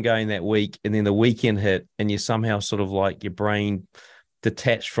going that week, and then the weekend hit, and you somehow sort of like your brain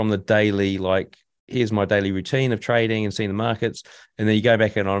detached from the daily, like here's my daily routine of trading and seeing the markets, and then you go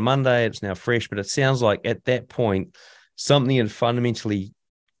back in on a Monday, it's now fresh. But it sounds like at that point something had fundamentally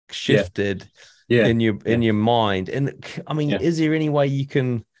shifted in your mind. And I mean, is there any way you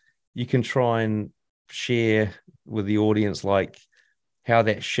can try and share with the audience like how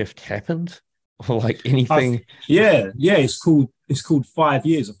that shift happened, or like anything? It's called 5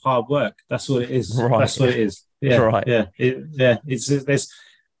 years of hard work. That's what it is. Right. That's what it is. It's there's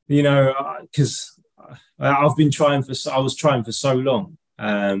because I was trying for so long,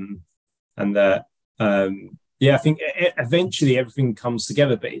 I think eventually everything comes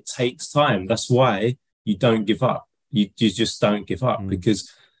together, but it takes time. That's why you don't give up. You just don't give up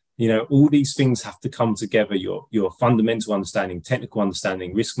because all these things have to come together. Your fundamental understanding, technical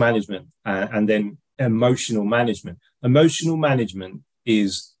understanding, risk management, and then emotional management. Emotional management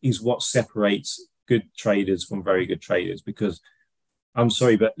is what separates good traders from very good traders, because I'm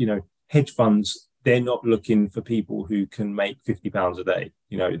sorry, but hedge funds, they're not looking for people who can make £50 a day.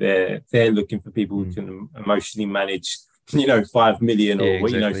 They're looking for people who can emotionally manage 5 million or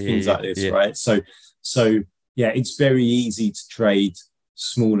things like this, right? So it's very easy to trade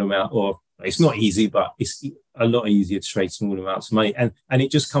small amount, or it's not easy, but it's a lot easier to trade small amounts of money, and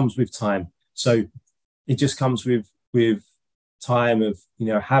it just comes with time. So it just comes with time of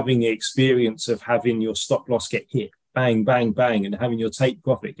having the experience of having your stop loss get hit, bang bang bang, and having your take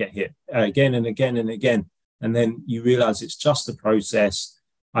profit get hit again and again and again, and then you realize it's just a process.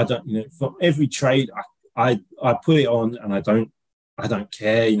 I don't for every trade I put it on, and I don't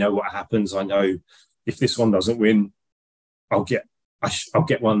care what happens. I know if this one doesn't win, I'll get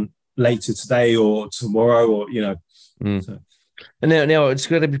one later today or tomorrow, or So. And now it's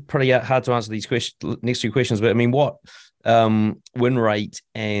going to be pretty hard to answer these next two questions, but I mean, what win rate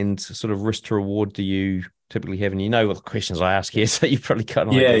and sort of risk to reward do you typically have? And what the questions I ask here, so you probably got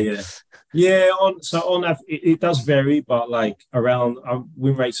an idea. It does vary, but like around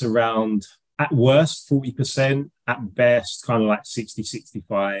win rates around, at worst 40%, at best kind of like 60,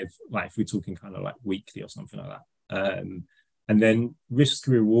 65, like if we're talking kind of like weekly or something like that. And then risk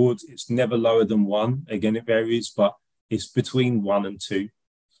to reward, it's never lower than 1. Again, it varies, but it's between 1 and 2.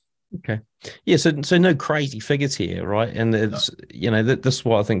 Okay. Yeah. So no crazy figures here, right? And it's this is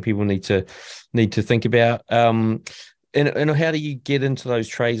what I think people need to think about. And how do you get into those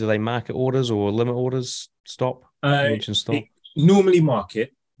trades? Are they market orders or limit orders? Stop. You mentioned stop. Normally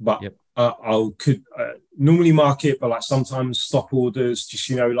market, but normally market, but like sometimes stop orders. Just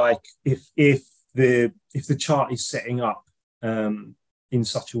like if the chart is setting up in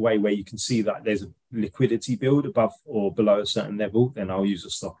such a way where you can see that there's a liquidity build above or below a certain level, then I'll use a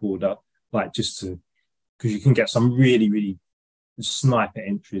stop order, like just because you can get some really, really sniper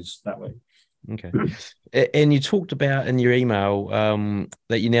entries that way. Okay. And you talked about in your email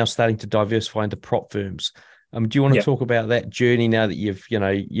that you're now starting to diversify into prop firms. Do you want to talk about that journey now that you've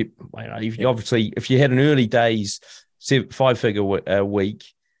obviously, if you had an early days 5-figure week,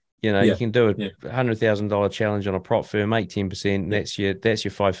 you can do a $100,000 challenge on a prop firm, make 10%. That's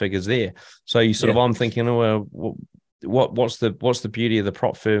your 5 figures there. So you sort of, I'm thinking, what's the beauty of the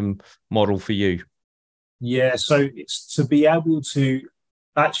prop firm model for you? Yeah, so it's to be able to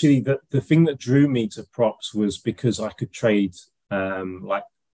actually the thing that drew me to props was because I could trade like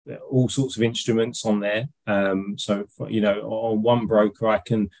all sorts of instruments on there. So on one broker, I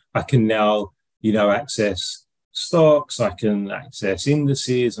can now access stocks, I can access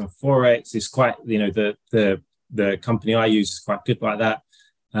indices and forex. It's quite the company I use is quite good like that.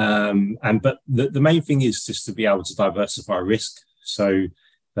 But the main thing is just to be able to diversify risk. So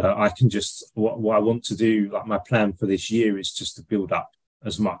I can just what I want to do, like my plan for this year, is just to build up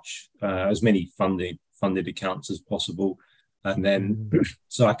as many funded accounts as possible, and then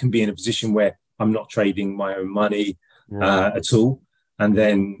so I can be in a position where I'm not trading my own money at all. And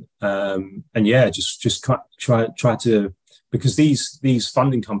then just try to, because these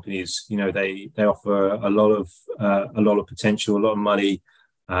funding companies, they offer a lot of potential, a lot of money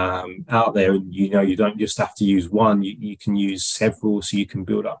out there, and you don't just have to use one, you can use several, so you can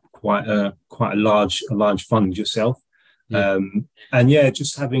build up quite a large fund yourself.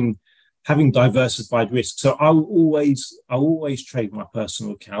 Just having diversified risk. So I always trade my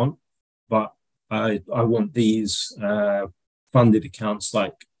personal account, but I want these funded accounts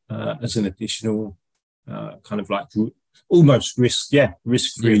as an additional kind of like almost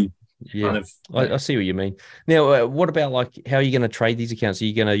risk-free. Kind of. I see what you mean. Now, what about how are you going to trade these accounts? Are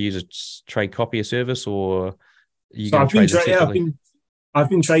you going to use a trade copier service, or are you going to trade them separately? I've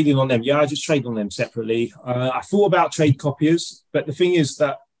been trading on them. Yeah, I just trade on them separately. I thought about trade copiers, but the thing is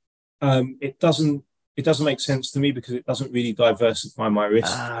that it doesn't make sense to me, because it doesn't really diversify my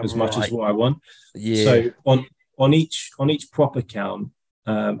risk as much as what I want. Yeah. So on each prop account,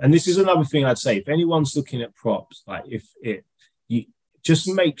 and this is another thing I'd say, if anyone's looking at props, you just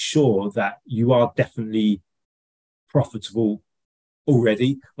make sure that you are definitely profitable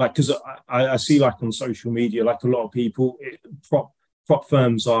already. Because I see on social media, a lot of people, prop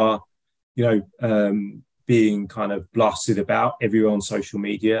firms are, being kind of blasted about everywhere on social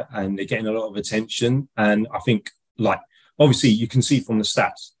media, and they're getting a lot of attention. And I think, obviously you can see from the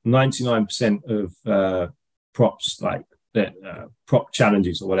stats, 99% of props, prop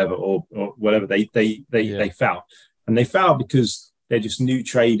challenges or whatever, they fail. And they fail because they're just new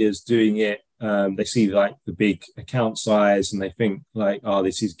traders doing it. They see the big account size, and they think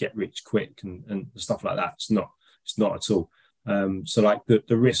this is get rich quick and stuff like that. It's not at all. So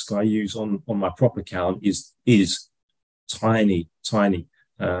the risk I use on my prop account is tiny,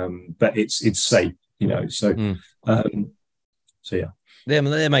 but it's safe, So yeah. Yeah,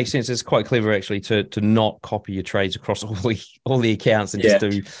 that makes sense. It's quite clever actually to not copy your trades across all the accounts and just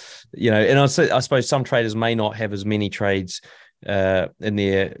do, And I suppose some traders may not have as many trades in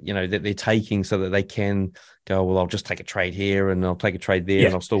their, that they're taking, so that they can go, well, I'll just take a trade here and I'll take a trade there,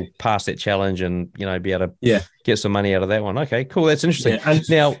 and I'll still pass that challenge and be able to get some money out of that one. Okay, cool, that's interesting.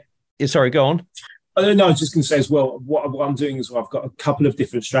 Now, sorry, go on. I don't know. I was just going to say as well, what I'm doing as well, I've got a couple of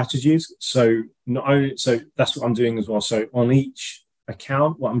different strategies. So that's what I'm doing as well. So on each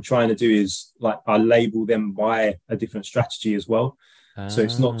account, what I'm trying to do is I label them by a different strategy as well. So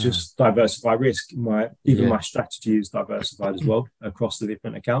it's not just diversify risk. My strategy is diversified as well across the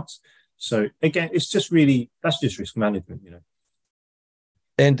different accounts. So again, that's just risk management,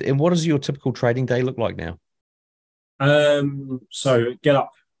 And what does your typical trading day look like now? So get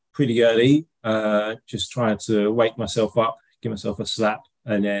up pretty early, just trying to wake myself up, give myself a slap,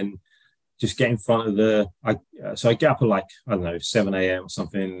 and then just get in front of so I get up at 7 a.m. or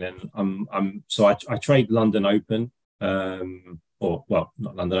something, and I trade London Open,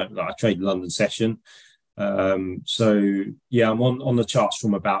 not London Open, I trade London Session. I'm on the charts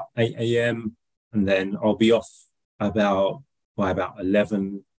from about 8 a.m. and then I'll be off by about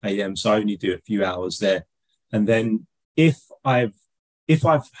 11 a.m. So I only do a few hours there. And then if I've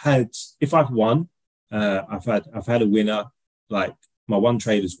won, I've had a winner, my one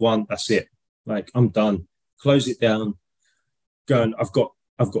trade has won, that's it. I'm done. Close it down. I've got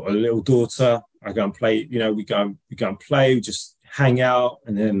a little daughter. I go and play, we go and play, we just hang out,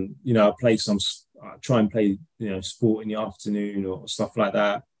 and then, I try and play, sport in the afternoon or stuff like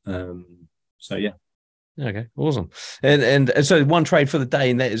that. Okay, awesome. And so one trade for the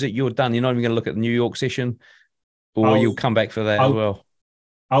day, and that is it, you're done. You're not even going to look at the New York session, or you'll come back for that as well?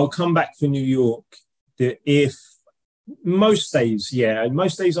 I'll come back for New York if most days,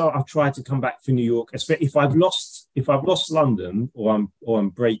 I'll try to come back for New York. If I've lost London, or I'm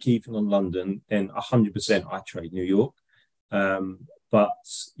break even on London, then 100% I trade New York. But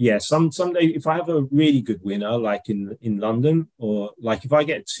some days, if I have a really good winner, in London, or if I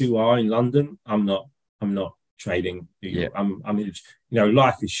get 2R in London, I'm not trading New York.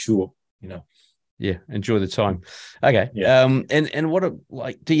 Life is short, Yeah, enjoy the time. Okay. Yeah. And what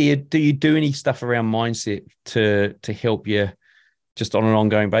do you do any stuff around mindset to help you just on an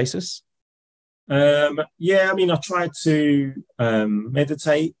ongoing basis? I try to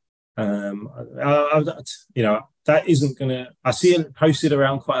meditate. That isn't gonna. I see it posted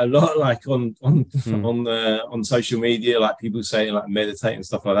around quite a lot, on social media, people saying meditate and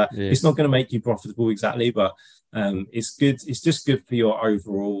stuff like that. Yeah. It's not going to make you profitable exactly, but It's good. It's just good for your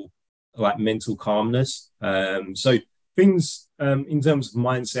overall like mental calmness. So things in terms of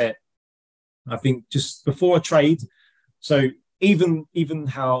mindset, I think just before a trade. So even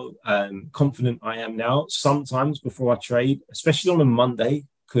how confident I am now, sometimes before I trade, especially on a Monday,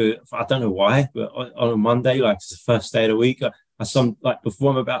 because I don't know why, but on a Monday, like it's the first day of the week, like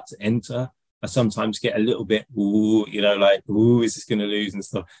before I'm about to enter, I sometimes get a little bit, ooh, like, ooh, is this going to lose and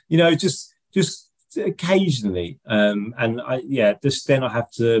stuff, just occasionally. And just then I have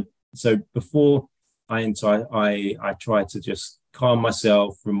to. So before I enter, I try to just calm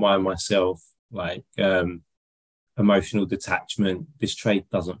myself, remind myself, like emotional detachment. This trade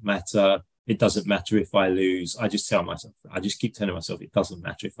doesn't matter. It doesn't matter if I lose. I just keep telling myself it doesn't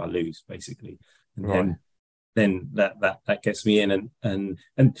matter if I lose, basically. And right. then that gets me in. And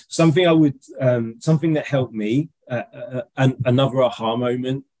something something that helped me, and another aha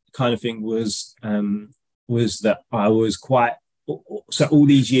moment kind of thing was that I was quite. So all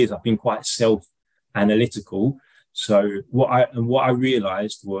these years I've been quite self-analytical. So what I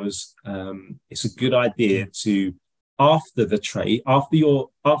realized was it's a good idea to, after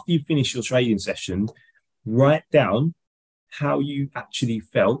you finish your trading session, write down how you actually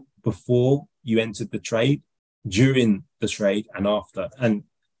felt before you entered the trade, during the trade, and after. And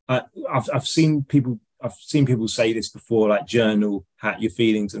I've seen people say this before, like journal your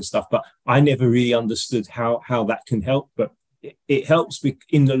feelings and stuff, but I never really understood how that can help. But it helps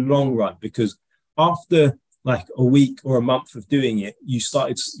in the long run, because after like a week or a month of doing it, you'll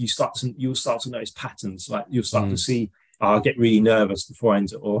start to notice patterns. Like you'll start to see, I get really nervous before I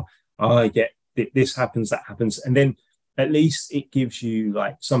enter, or I get this happens, that happens, and then at least it gives you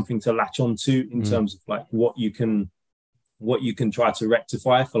like something to latch onto in terms of like what you can try to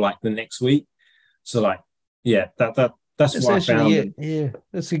rectify for like the next week. So like, yeah, that's what I found. Yeah.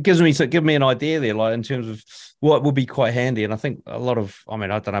 It gives me an idea there, like in terms of what would be quite handy. And I think a lot of, I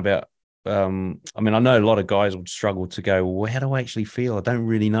don't know about, I know a lot of guys would struggle to go, well, how do I actually feel? I don't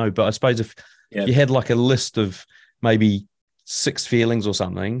really know. But I suppose if you had like a list of maybe 6 feelings or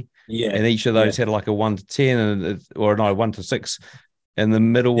something, and each of those had like a 1 to 10, or no, 1 to 6, and the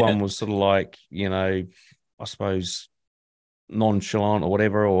middle one was sort of like, I suppose nonchalant or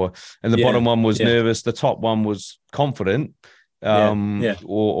whatever, and the bottom one was nervous, the top one was confident,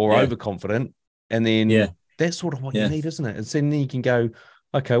 or overconfident, and then that's sort of what you need, isn't it? And then you can go,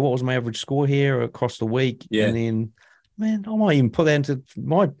 okay, what was my average score here across the week? And then, man, I might even put that into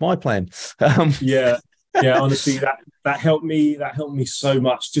my plan. Honestly, that helped me so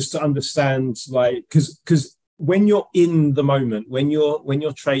much, just to understand, like, because when you're in the moment, when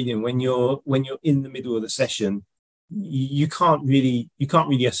you're trading, when you're in the middle of the session, you can't really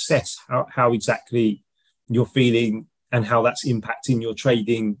assess how exactly you're feeling and how that's impacting your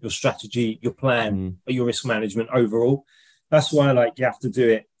trading, your strategy, your plan, your risk management overall. That's why, like, you have to do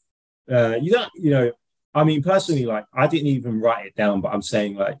it. Personally, like, I didn't even write it down, but I'm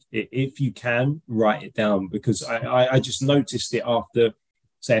saying, like, if you can, write it down, because I just noticed it after,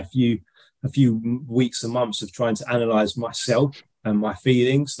 say, a few weeks and months of trying to analyze myself and my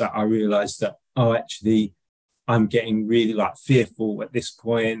feelings, that I realized that, actually, I'm getting really like fearful at this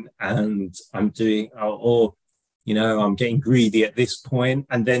point, and I'm doing, I'm getting greedy at this point,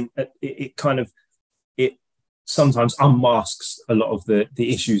 and then it sometimes unmasks a lot of the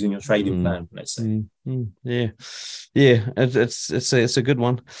issues in your trading plan. Let's say, it's a good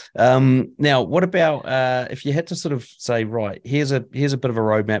one. Now, what about if you had to sort of say, right, here's a bit of a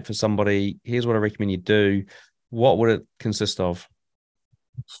roadmap for somebody. Here's what I recommend you do. What would it consist of?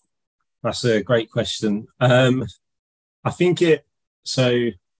 That's a great question. I think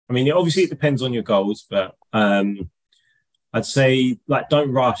obviously it depends on your goals, but I'd say, like,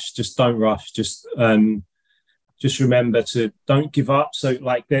 don't rush. Just remember to don't give up. So,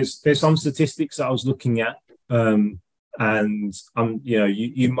 like, there's some statistics that I was looking at, and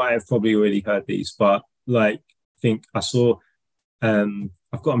you might have probably already heard these, but like, I think I saw,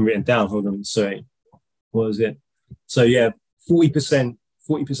 I've got them written down. Hold on, sorry, what was it? So yeah, 40%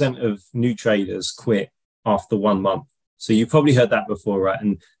 of new traders quit after 1 month. So you probably heard that before, right?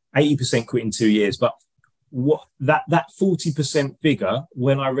 And 80% quit in 2 years. But what that 40% figure,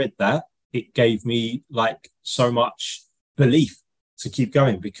 when I read that, it gave me like so much belief to keep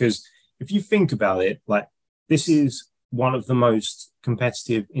going, because if you think about it, like, this is one of the most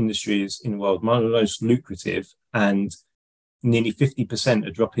competitive industries in the world, one of the most lucrative, and nearly 50%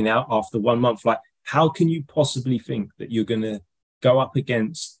 are dropping out after 1 month. Like, how can you possibly think that you're going to go up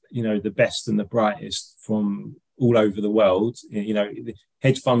against, the best and the brightest from all over the world?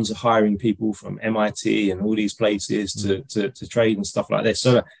 Hedge funds are hiring people from MIT and all these places to trade and stuff like this.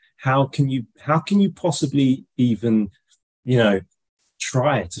 So how can you possibly even,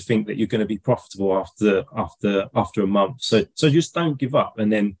 try to think that you're going to be profitable after a month? So just don't give up.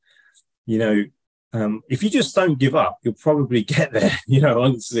 And then, if you just don't give up, you'll probably get there.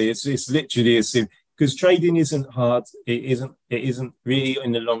 Honestly, it's literally as simple, because trading isn't hard. It isn't really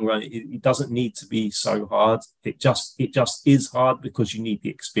in the long run. It doesn't need to be so hard. It just is hard because you need the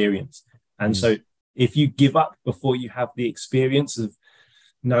experience. And so if you give up before you have the experience of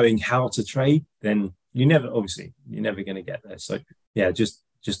knowing how to trade, then you're never going to get there. So yeah, just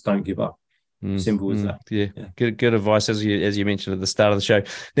don't give up. Simple as that. Yeah. Good advice, as you mentioned at the start of the show.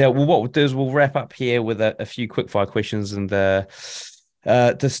 Now, what we'll do is we'll wrap up here with a few quick fire questions. And to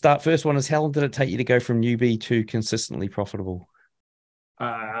start, first one is, how long did it take you to go from newbie to consistently profitable?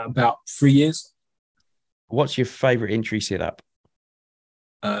 About 3 years. What's your favorite entry setup?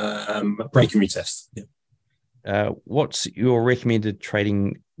 Break and retest. Yeah. What's your recommended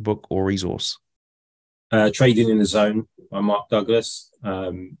trading book or resource? Trading in the Zone by Mark Douglas.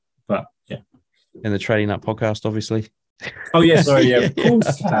 But yeah. And the Trading Up podcast, obviously. Oh yeah, sorry, yeah. Of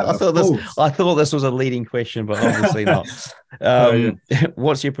course, I thought this was a leading question, but obviously not.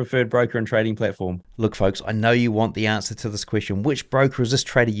 What's your preferred broker and trading platform? Look, folks, I know you want the answer to this question. Which broker is this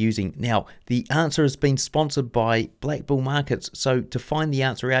trader using? Now, the answer has been sponsored by Black Bull Markets. So to find the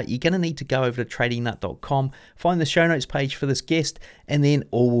answer out, you're going to need to go over to tradingnut.com, find the show notes page for this guest, and then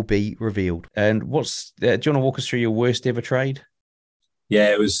all will be revealed. And do you want to walk us through your worst ever trade?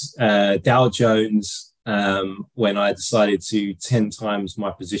 Yeah, it was Dow Jones. When I decided to 10 times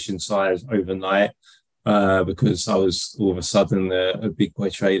my position size overnight, because I was all of a sudden a big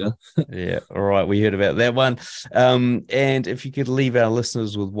boy trader. Yeah, all right, we heard about that one. And if you could leave our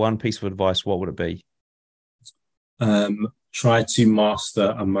listeners with one piece of advice, what would it be? Try to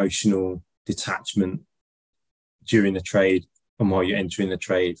master emotional detachment during the trade and while you're entering the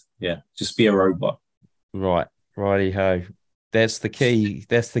trade. Yeah, just be a robot. Right, righty-ho. That's the key.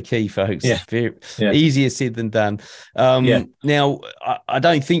 That's the key, folks. Yeah. Easier said than done. Now, I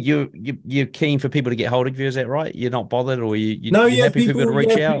don't think you're keen for people to get hold of you. Is that right? You're not bothered, or you're happy for people to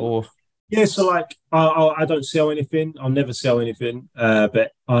reach out, or? Yeah. So like, I don't sell anything. I'll never sell anything.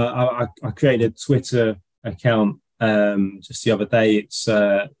 But I created a Twitter account just the other day. It's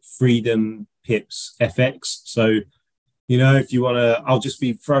Freedom Pips FX. So if you want to, I'll just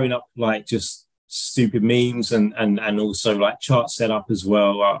be throwing up like just stupid memes and also like chart setup as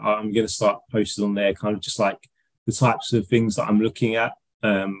well. I'm going to start posting on there, kind of just like the types of things that I'm looking at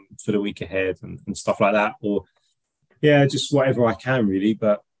for the week ahead and stuff like that, or just whatever I can really.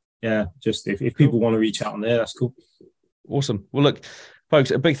 But yeah, just if people want to reach out on there, that's cool. Awesome. Well, look,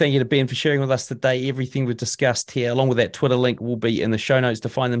 folks, a big thank you to Ben for sharing with us today. Everything we've discussed here, along with that Twitter link, will be in the show notes. To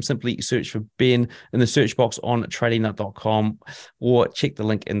find them, simply search for Ben in the search box on tradingnut.com or check the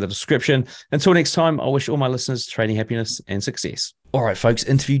link in the description. Until next time, I wish all my listeners trading happiness and success. All right, folks,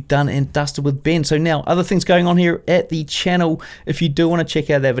 interview done and dusted with Ben. So now, other things going on here at the channel. If you do want to check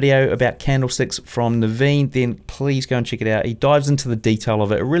out that video about candlesticks from Naveen, then please go and check it out. He dives into the detail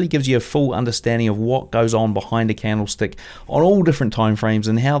of it. It really gives you a full understanding of what goes on behind a candlestick on all different time frames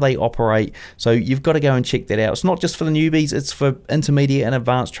and how they operate. So you've got to go and check that out. It's not just for the newbies, it's for intermediate and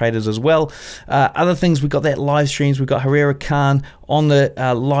advanced traders as well. Other things, we've got that live streams. We've got Herrera Khan on the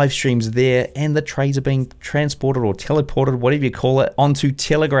live streams there, and the trades are being transported or teleported, whatever you call it, onto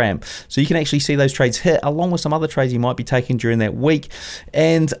Telegram. So you can actually see those trades hit along with some other trades you might be taking during that week.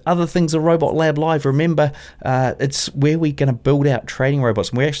 And other things are Robot Lab Live. Remember, it's where we're going to build out trading robots,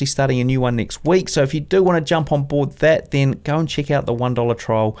 and we're actually starting a new one next week. So if you do want to jump on board that, then go and check out the $1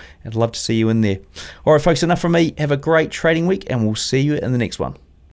 trial. I'd love to see you in there. All right, folks, enough from me. Have a great trading week, and we'll see you in the next one.